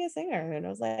supposed to be a singer. And I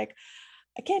was like,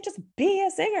 I can't just be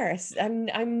a singer.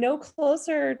 I'm no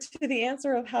closer to the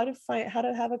answer of how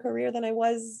to have a career than I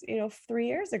was 3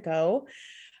 years ago.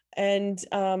 And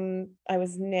I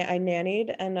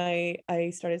nannied, and I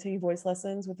started taking voice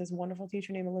lessons with this wonderful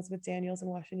teacher named Elizabeth Daniels in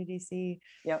Washington, D.C.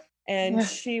 And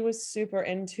she was super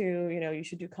into, you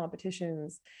should do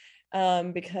competitions,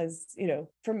 because,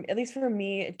 at least for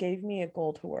me, it gave me a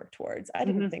goal to work towards. I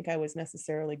didn't think I was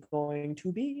necessarily going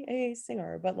to be a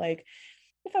singer, but like,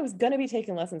 if I was going to be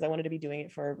taking lessons, I wanted to be doing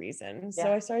it for a reason.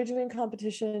 So I started doing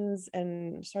competitions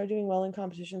and started doing well in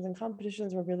competitions, and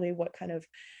competitions were really what kind of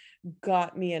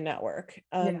got me a network.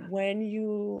 When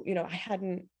I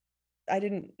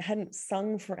hadn't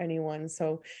sung for anyone,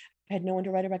 so I had no one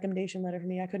to write a recommendation letter for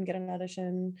me. I couldn't get an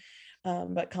audition.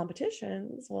 But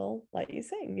competitions will let you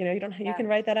sing. You know, you Yeah. can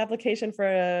write that application for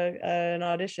an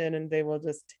audition and they will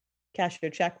just cash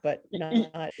your check, but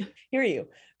not hear you.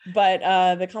 But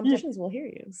the competitions will hear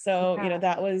you. So, you know,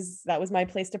 that was my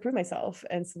place to prove myself.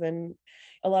 And so then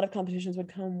a lot of competitions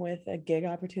would come with a gig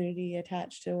opportunity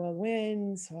attached to a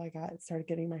win. So I started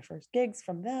getting my first gigs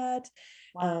from that.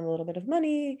 A little bit of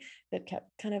money that kept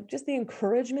kind of just the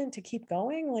encouragement to keep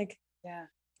going. Like,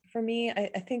 for me,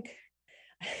 I think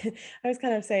I was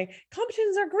kind of saying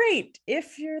competitions are great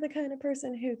if you're the kind of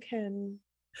person who can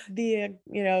be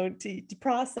to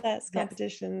process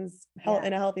competitions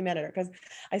in a healthy manner, because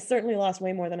I certainly lost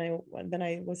way more than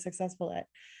I was successful at.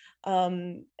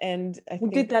 And I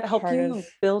think did that help you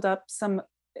build up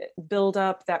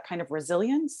that kind of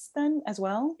resilience then as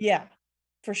well? Yeah,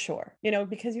 for sure. You know,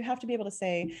 because you have to be able to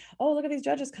say, oh, look at these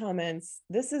judges' comments.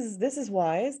 This is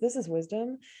wise. This is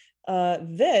wisdom.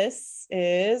 This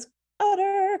is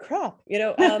utter crap,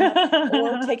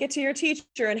 or take it to your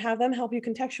teacher and have them help you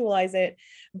contextualize it.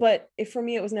 But for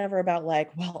me, it was never about like,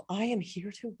 well, I am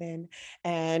here to win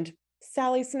and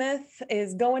Sally Smith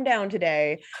is going down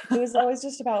today. It was always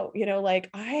just about,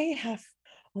 like, I have,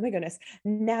 oh my goodness,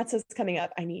 NATSA's coming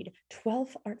up. I need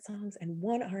 12 art songs and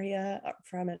one aria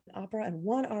from an opera and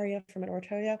one aria from an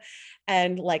oratorio.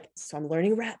 And like, so I'm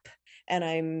learning rep and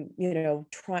I'm,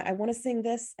 I want to sing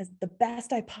this as the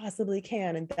best I possibly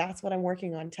can. And that's what I'm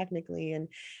working on technically and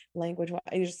language.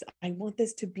 I want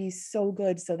this to be so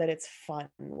good so that it's fun.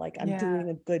 Like I'm doing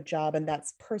a good job and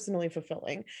that's personally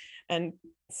fulfilling. And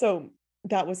so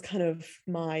that was kind of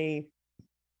my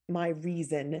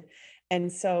reason.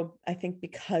 And so I think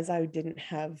because I didn't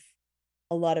have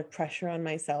a lot of pressure on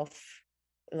myself,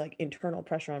 like internal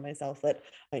pressure on myself that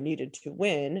I needed to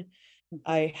win,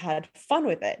 I had fun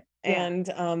with it. And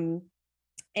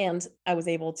I was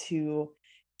able to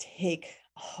take,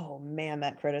 oh man,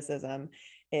 that criticism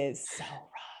is so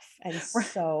rough and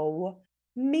so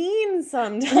mean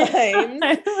sometimes.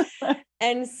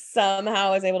 And somehow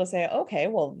I was able to say, okay,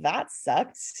 well, that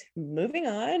sucked. Moving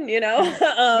on,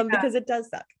 because it does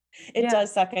suck. It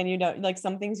does suck. And like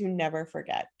some things you never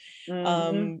forget.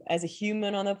 As a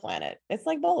human on the planet, it's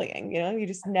like bullying, you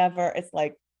just never, it's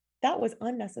like, that was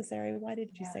unnecessary. Why did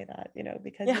you say that?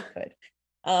 Because you could.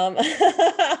 Oh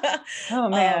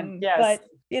man. Yes. But,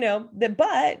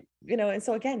 and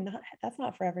so again, that's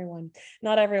not for everyone.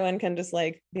 Not everyone can just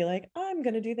like be like, I'm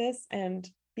going to do this and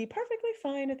be perfectly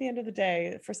fine at the end of the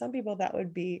day. For some people, that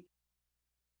would be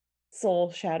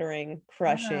soul shattering,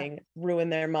 crushing, ruin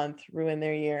their month, ruin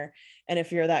their year. And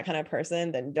if you're that kind of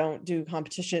person, then don't do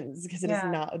competitions, because it is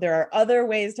not, there are other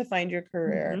ways to find your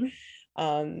career.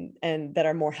 And that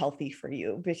are more healthy for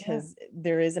you, because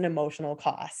there is an emotional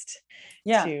cost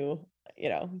to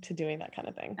doing that kind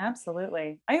of thing.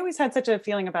 Absolutely. I always had such a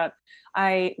feeling about,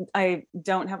 I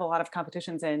don't have a lot of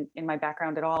competitions in my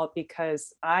background at all,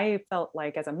 because I felt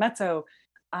like as a mezzo,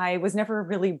 I was never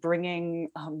really bringing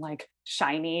like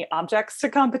shiny objects to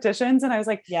competitions. And I was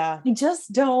like, I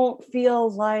just don't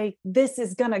feel like this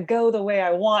is going to go the way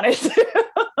I want it to.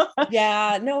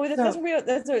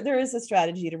 There is a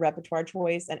strategy to repertoire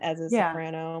choice, and as a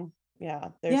soprano,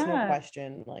 there's no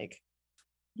question. Like,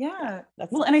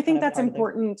 well, and I think that's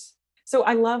important. So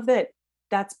I love that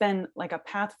that's been like a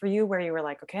path for you where you were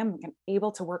like, okay, I'm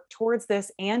able to work towards this,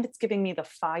 and it's giving me the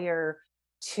fire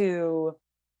to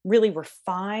really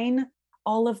refine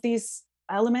all of these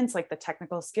elements, like the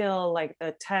technical skill, like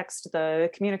the text, the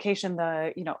communication,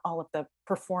 the all of the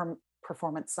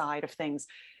performance side of things,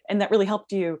 and that really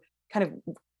helped you kind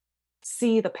of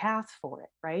see the path for it,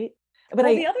 right? But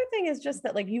the other thing is just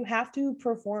that, like, you have to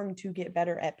perform to get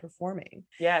better at performing.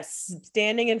 Yes.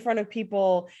 Standing in front of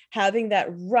people, having that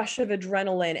rush of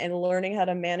adrenaline and learning how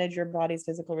to manage your body's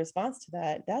physical response to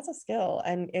that, that's a skill.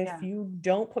 And if you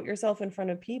don't put yourself in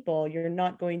front of people, you're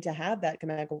not going to have that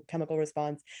chemical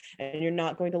response, and you're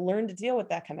not going to learn to deal with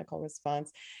that chemical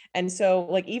response. And so,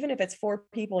 like, even if it's 4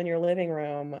 people in your living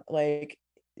room, like,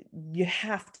 you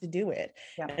have to do it.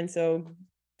 And so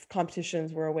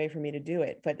competitions were a way for me to do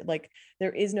it, but like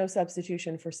there is no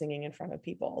substitution for singing in front of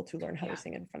people, to learn how to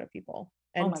sing in front of people.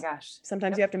 And oh my gosh,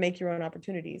 sometimes you have to make your own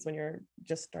opportunities when you're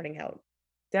just starting out.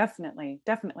 Definitely.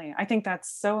 I think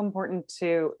that's so important,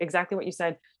 to exactly what you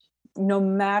said. No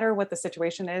matter what the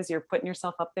situation is, you're putting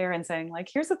yourself up there and saying like,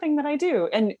 here's the thing that I do,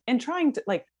 and trying to,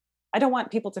 like, I don't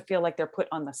want people to feel like they're put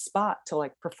on the spot to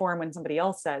like perform when somebody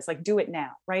else says like, do it now.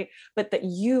 Right. But that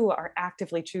you are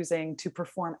actively choosing to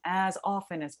perform as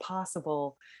often as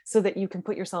possible, so that you can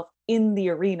put yourself in the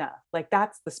arena. Like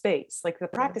that's the space, like the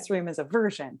practice room is a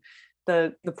version,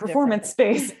 the performance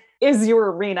space is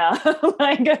your arena.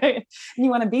 Like you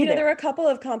want to be there. There were a couple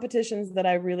of competitions that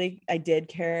I did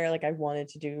care, like I wanted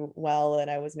to do well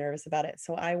and I was nervous about it.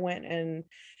 So I went and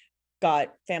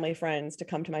got family friends to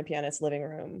come to my pianist's living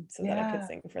room so that I could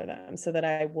sing for them, so that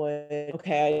I would,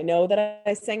 okay, I know that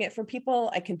I sang it for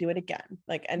people, I can do it again.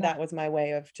 Like, and that was my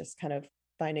way of just kind of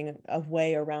finding a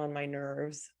way around my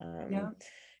nerves.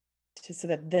 So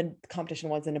that the competition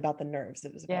wasn't about the nerves.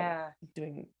 It was about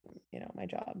doing, my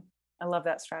job. I love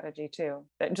that strategy too.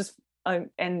 That just,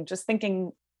 and just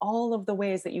thinking all of the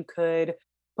ways that you could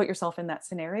put yourself in that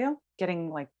scenario,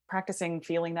 getting like practicing,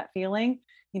 feeling that feeling,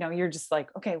 you're just like,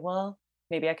 okay, well,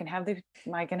 maybe I can have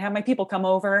my people come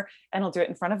over and I'll do it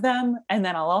in front of them. And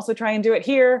then I'll also try and do it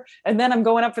here. And then I'm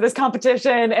going up for this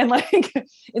competition. And like,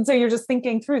 and so you're just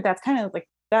thinking through, that's kind of like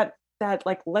that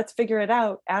like, let's figure it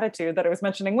out attitude that I was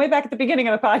mentioning way back at the beginning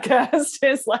of the podcast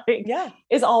is like,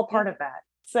 is all part of that.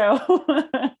 So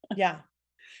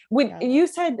when you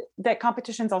said that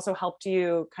competitions also helped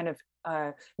you kind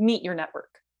of meet your network,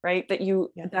 right? That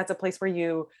that's a place where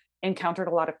you encountered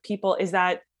a lot of people. Is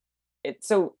that it?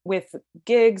 So with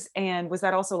gigs, and was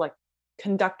that also like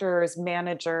conductors,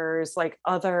 managers, like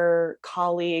other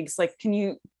colleagues? Like, can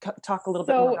you talk a little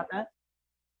bit more about that?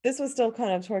 This was still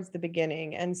kind of towards the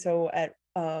beginning. And so at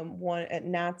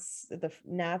NATS, the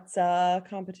NATSA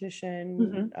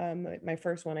competition, my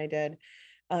first one I did,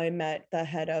 I met the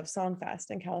head of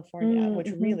Songfest in California, which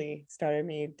really started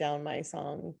me down my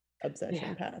song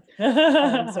obsession path.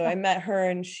 So I met her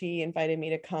and she invited me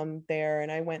to come there,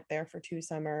 and I went there for 2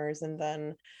 summers. And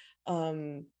then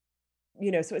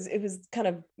so it was kind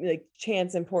of like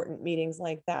chance important meetings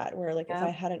like that, where like if I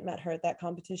hadn't met her at that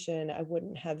competition, I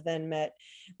wouldn't have then met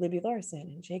Libby Larsen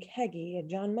and Jake Heggie and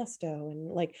John Musto and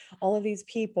like all of these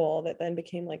people that then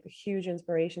became like huge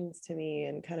inspirations to me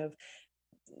and kind of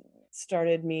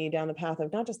started me down the path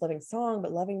of not just loving song,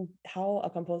 but loving how a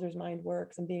composer's mind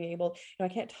works and being able, I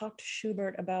can't talk to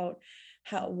Schubert about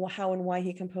how and why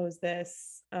he composed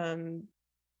this. But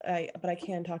I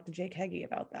can talk to Jake Heggie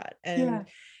about that.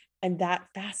 And that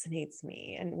fascinates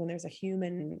me. And when there's a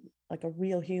human, like a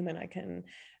real human, I can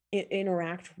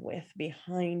interact with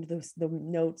behind the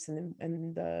notes and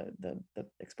the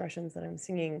expressions that I'm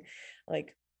singing,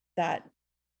 like that.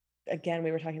 Again,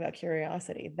 we were talking about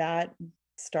curiosity. That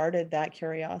started that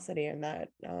curiosity and that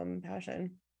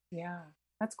passion. Yeah,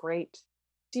 that's great.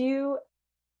 Do you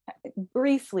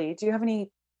have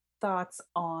any thoughts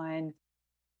on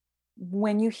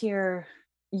when you hear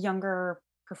younger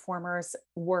performers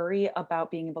worry about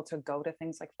being able to go to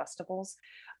things like festivals,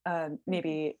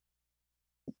 maybe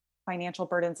financial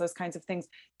burdens, those kinds of things?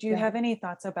 Do you have any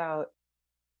thoughts about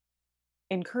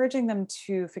encouraging them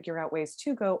to figure out ways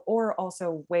to go, or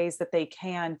also ways that they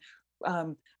can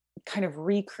kind of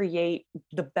recreate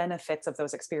the benefits of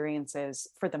those experiences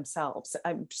for themselves?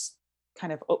 I'm just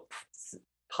kind of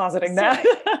positing that.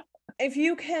 If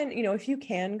you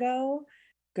can go.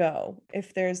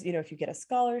 If there's, if you get a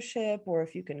scholarship or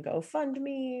if you can go fund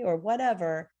me or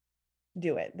whatever,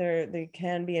 do it. They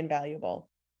can be invaluable.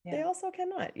 They also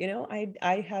cannot,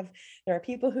 there are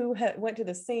people who went to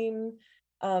the same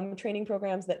training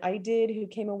programs that I did who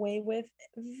came away with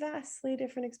vastly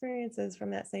different experiences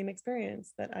from that same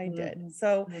experience that I did.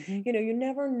 So, you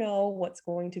never know what's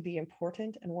going to be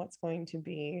important and what's going to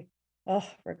be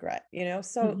regret,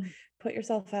 so put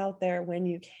yourself out there when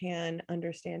you can,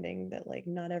 understanding that like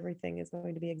not everything is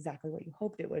going to be exactly what you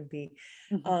hoped it would be.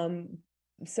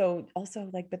 So also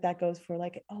like, but that goes for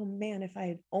like, oh man, if I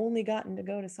had only gotten to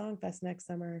go to Songfest next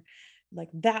summer, like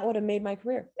that would have made my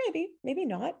career. Maybe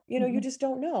not, you just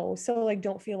don't know. So like,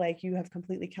 don't feel like you have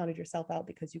completely counted yourself out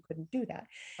because you couldn't do that.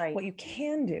 Right. What you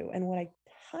can do, and what I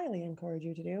highly encourage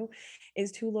you to do,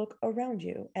 is to look around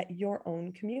you at your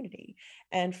own community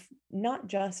and not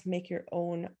just make your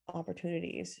own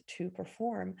opportunities to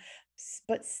perform,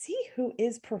 but see who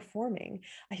is performing.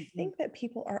 I think that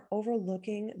people are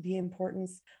overlooking the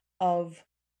importance of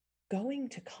going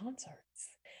to concerts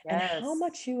and how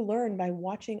much you learn by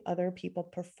watching other people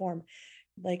perform.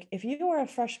 Like if you are a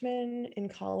freshman in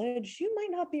college, you might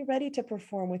not be ready to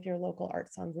perform with your local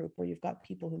art song group where you've got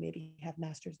people who maybe have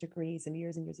master's degrees and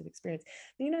years of experience.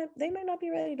 They might not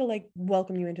be ready to like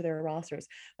welcome you into their rosters.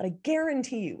 But I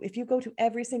guarantee you, if you go to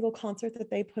every single concert that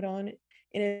they put on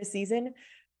in a season,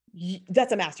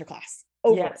 that's a masterclass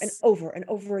over and over and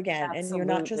over again. Absolutely. And you're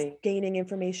not just gaining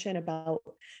information about,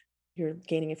 you're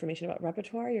gaining information about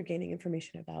repertoire, you're gaining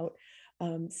information about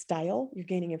style, you're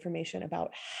gaining information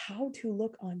about how to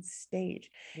look on stage.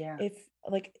 If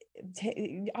like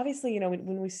obviously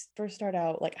when we first start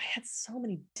out, like I had so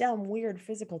many dumb weird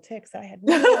physical tics that I had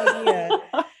no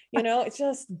idea It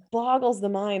just boggles the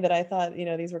mind that I thought,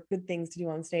 these were good things to do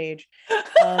on stage.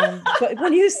 But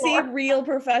when you see real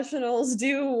professionals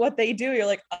do what they do, you're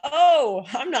like, oh,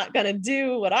 I'm not going to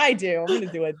do what I do. I'm going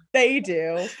to do what they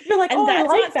do. You're like, and that's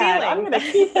I like that. Stealing. I'm going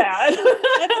to keep that.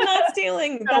 That's not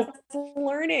stealing. No. That's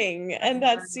learning. And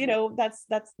that's,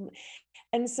 that's.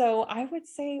 And so I would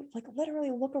say, like,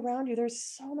 literally look around you. There's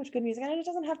so much good music. And it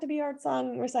doesn't have to be art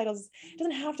song recitals. It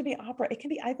doesn't have to be opera. It can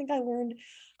be, I think I learned,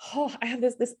 I have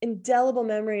this indelible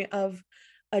memory of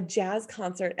a jazz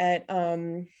concert at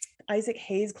Isaac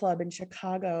Hayes Club in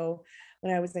Chicago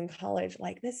when I was in college.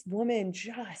 Like, this woman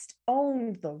just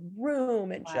owned the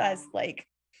room and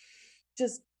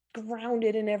just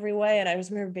grounded in every way. And I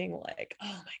just remember being like, oh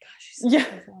my gosh, she's such a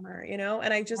performer,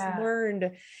 and I just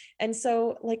learned. And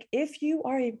so, like, if you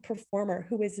are a performer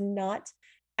who is not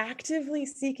actively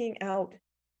seeking out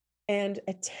and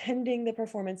attending the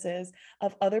performances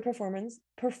of other performers,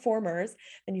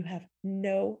 then you have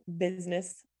no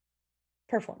business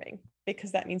performing,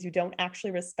 because that means you don't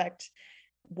actually respect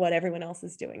what everyone else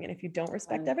is doing. And if you don't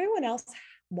respect everyone else,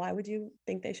 why would you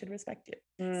think they should respect you?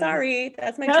 Sorry,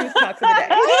 that's my truth talk for the day.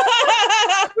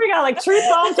 We got like truth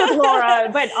bombs with Laura,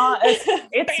 but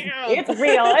it's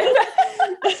real.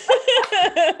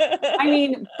 I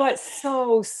mean, but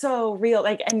so real.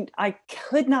 Like, and I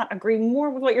could not agree more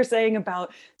with what you're saying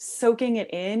about soaking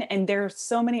it in. And there's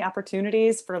so many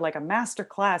opportunities for like a master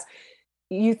class.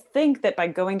 You think that by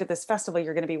going to this festival,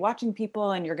 you're going to be watching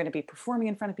people and you're going to be performing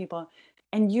in front of people,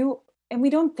 and we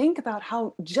don't think about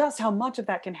how much of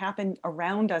that can happen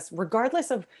around us, regardless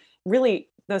of really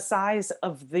the size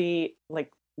of the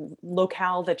like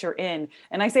locale that you're in.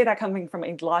 And I say that coming from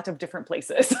a lot of different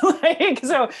places.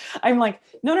 So I'm like,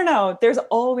 no. There's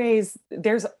always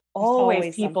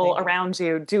people around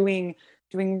you doing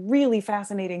really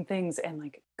fascinating things, and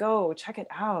like, go check it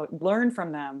out, learn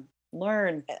from them.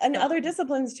 And other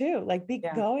disciplines too, like be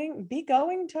going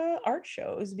to art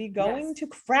shows, be going to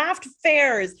craft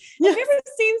fairs. Have you ever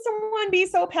seen someone be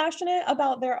so passionate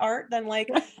about their art than like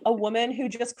a woman who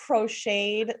just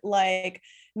crocheted like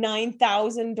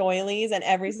 9,000 doilies and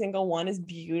every single one is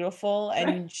beautiful,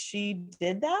 and she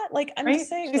did that? Like, I'm just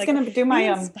saying, she's like, gonna do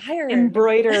my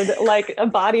embroidered like a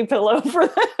body pillow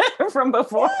from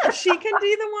before. She can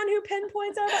be the one who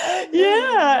pinpoints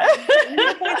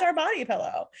our body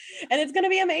pillow, and it's gonna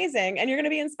be amazing, and you're gonna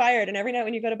be inspired. And every night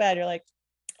when you go to bed, you're like,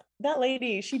 that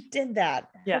lady, she did that.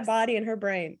 Her body and her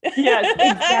brain. Yes,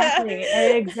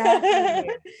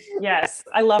 exactly. Yes,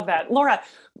 I love that. Laura,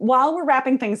 while we're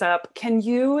wrapping things up, can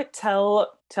you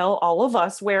tell all of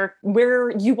us where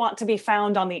you want to be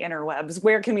found on the interwebs?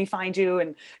 Where can we find you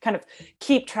and kind of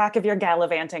keep track of your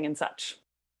gallivanting and such?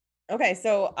 Okay,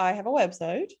 so I have a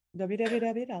website,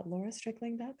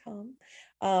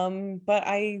 www.laurastrickling.com. But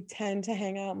I tend to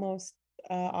hang out most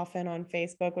often on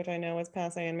Facebook, which I know is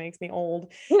passé and makes me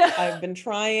old. I've been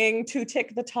trying to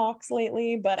tick the talks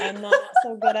lately, but I'm not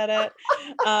so good at it.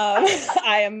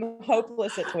 I am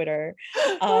hopeless at Twitter,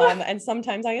 and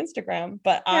sometimes I Instagram,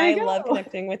 but I love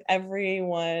connecting with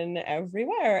everyone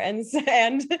everywhere. And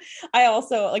I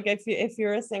also, like, if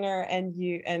you're a singer and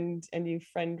you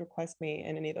friend request me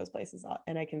in any of those places,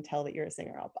 and I can tell that you're a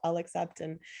singer, I'll accept.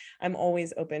 And I'm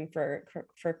always open for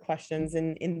questions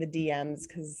in the DMs,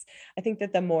 because I think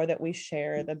that the more that we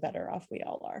share, the better off we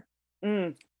all are.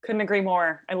 Couldn't agree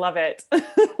more. I love it.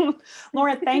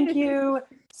 Laura, thank you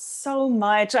so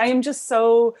much. I am just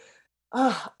so,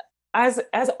 as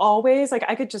always, like,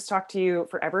 I could just talk to you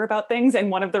forever about things. And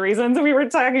one of the reasons we were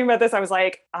talking about this, I was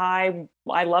like, I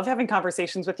love having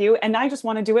conversations with you, and I just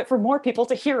want to do it for more people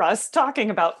to hear us talking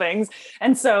about things.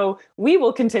 And so we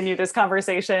will continue this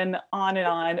conversation on and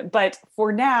on. But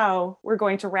for now, we're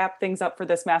going to wrap things up for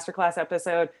this masterclass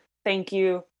episode. Thank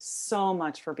you so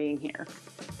much for being here.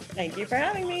 Thank you for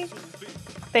having me.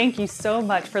 Thank you so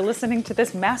much for listening to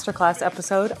this masterclass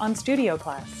episode on Studio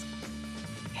Class.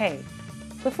 Hey,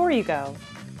 before you go,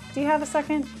 do you have a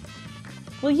second?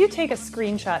 Will you take a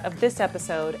screenshot of this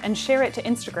episode and share it to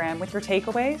Instagram with your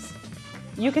takeaways?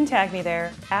 You can tag me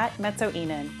there at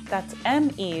Mezzoinen. That's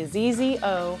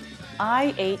MEZZOIHNEN.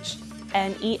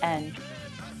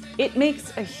 It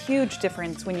makes a huge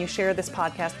difference when you share this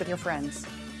podcast with your friends.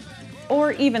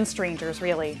 Or even strangers,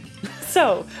 really.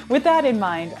 So, with that in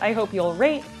mind, I hope you'll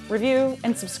rate, review,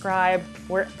 and subscribe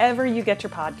wherever you get your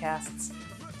podcasts.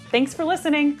 Thanks for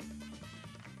listening.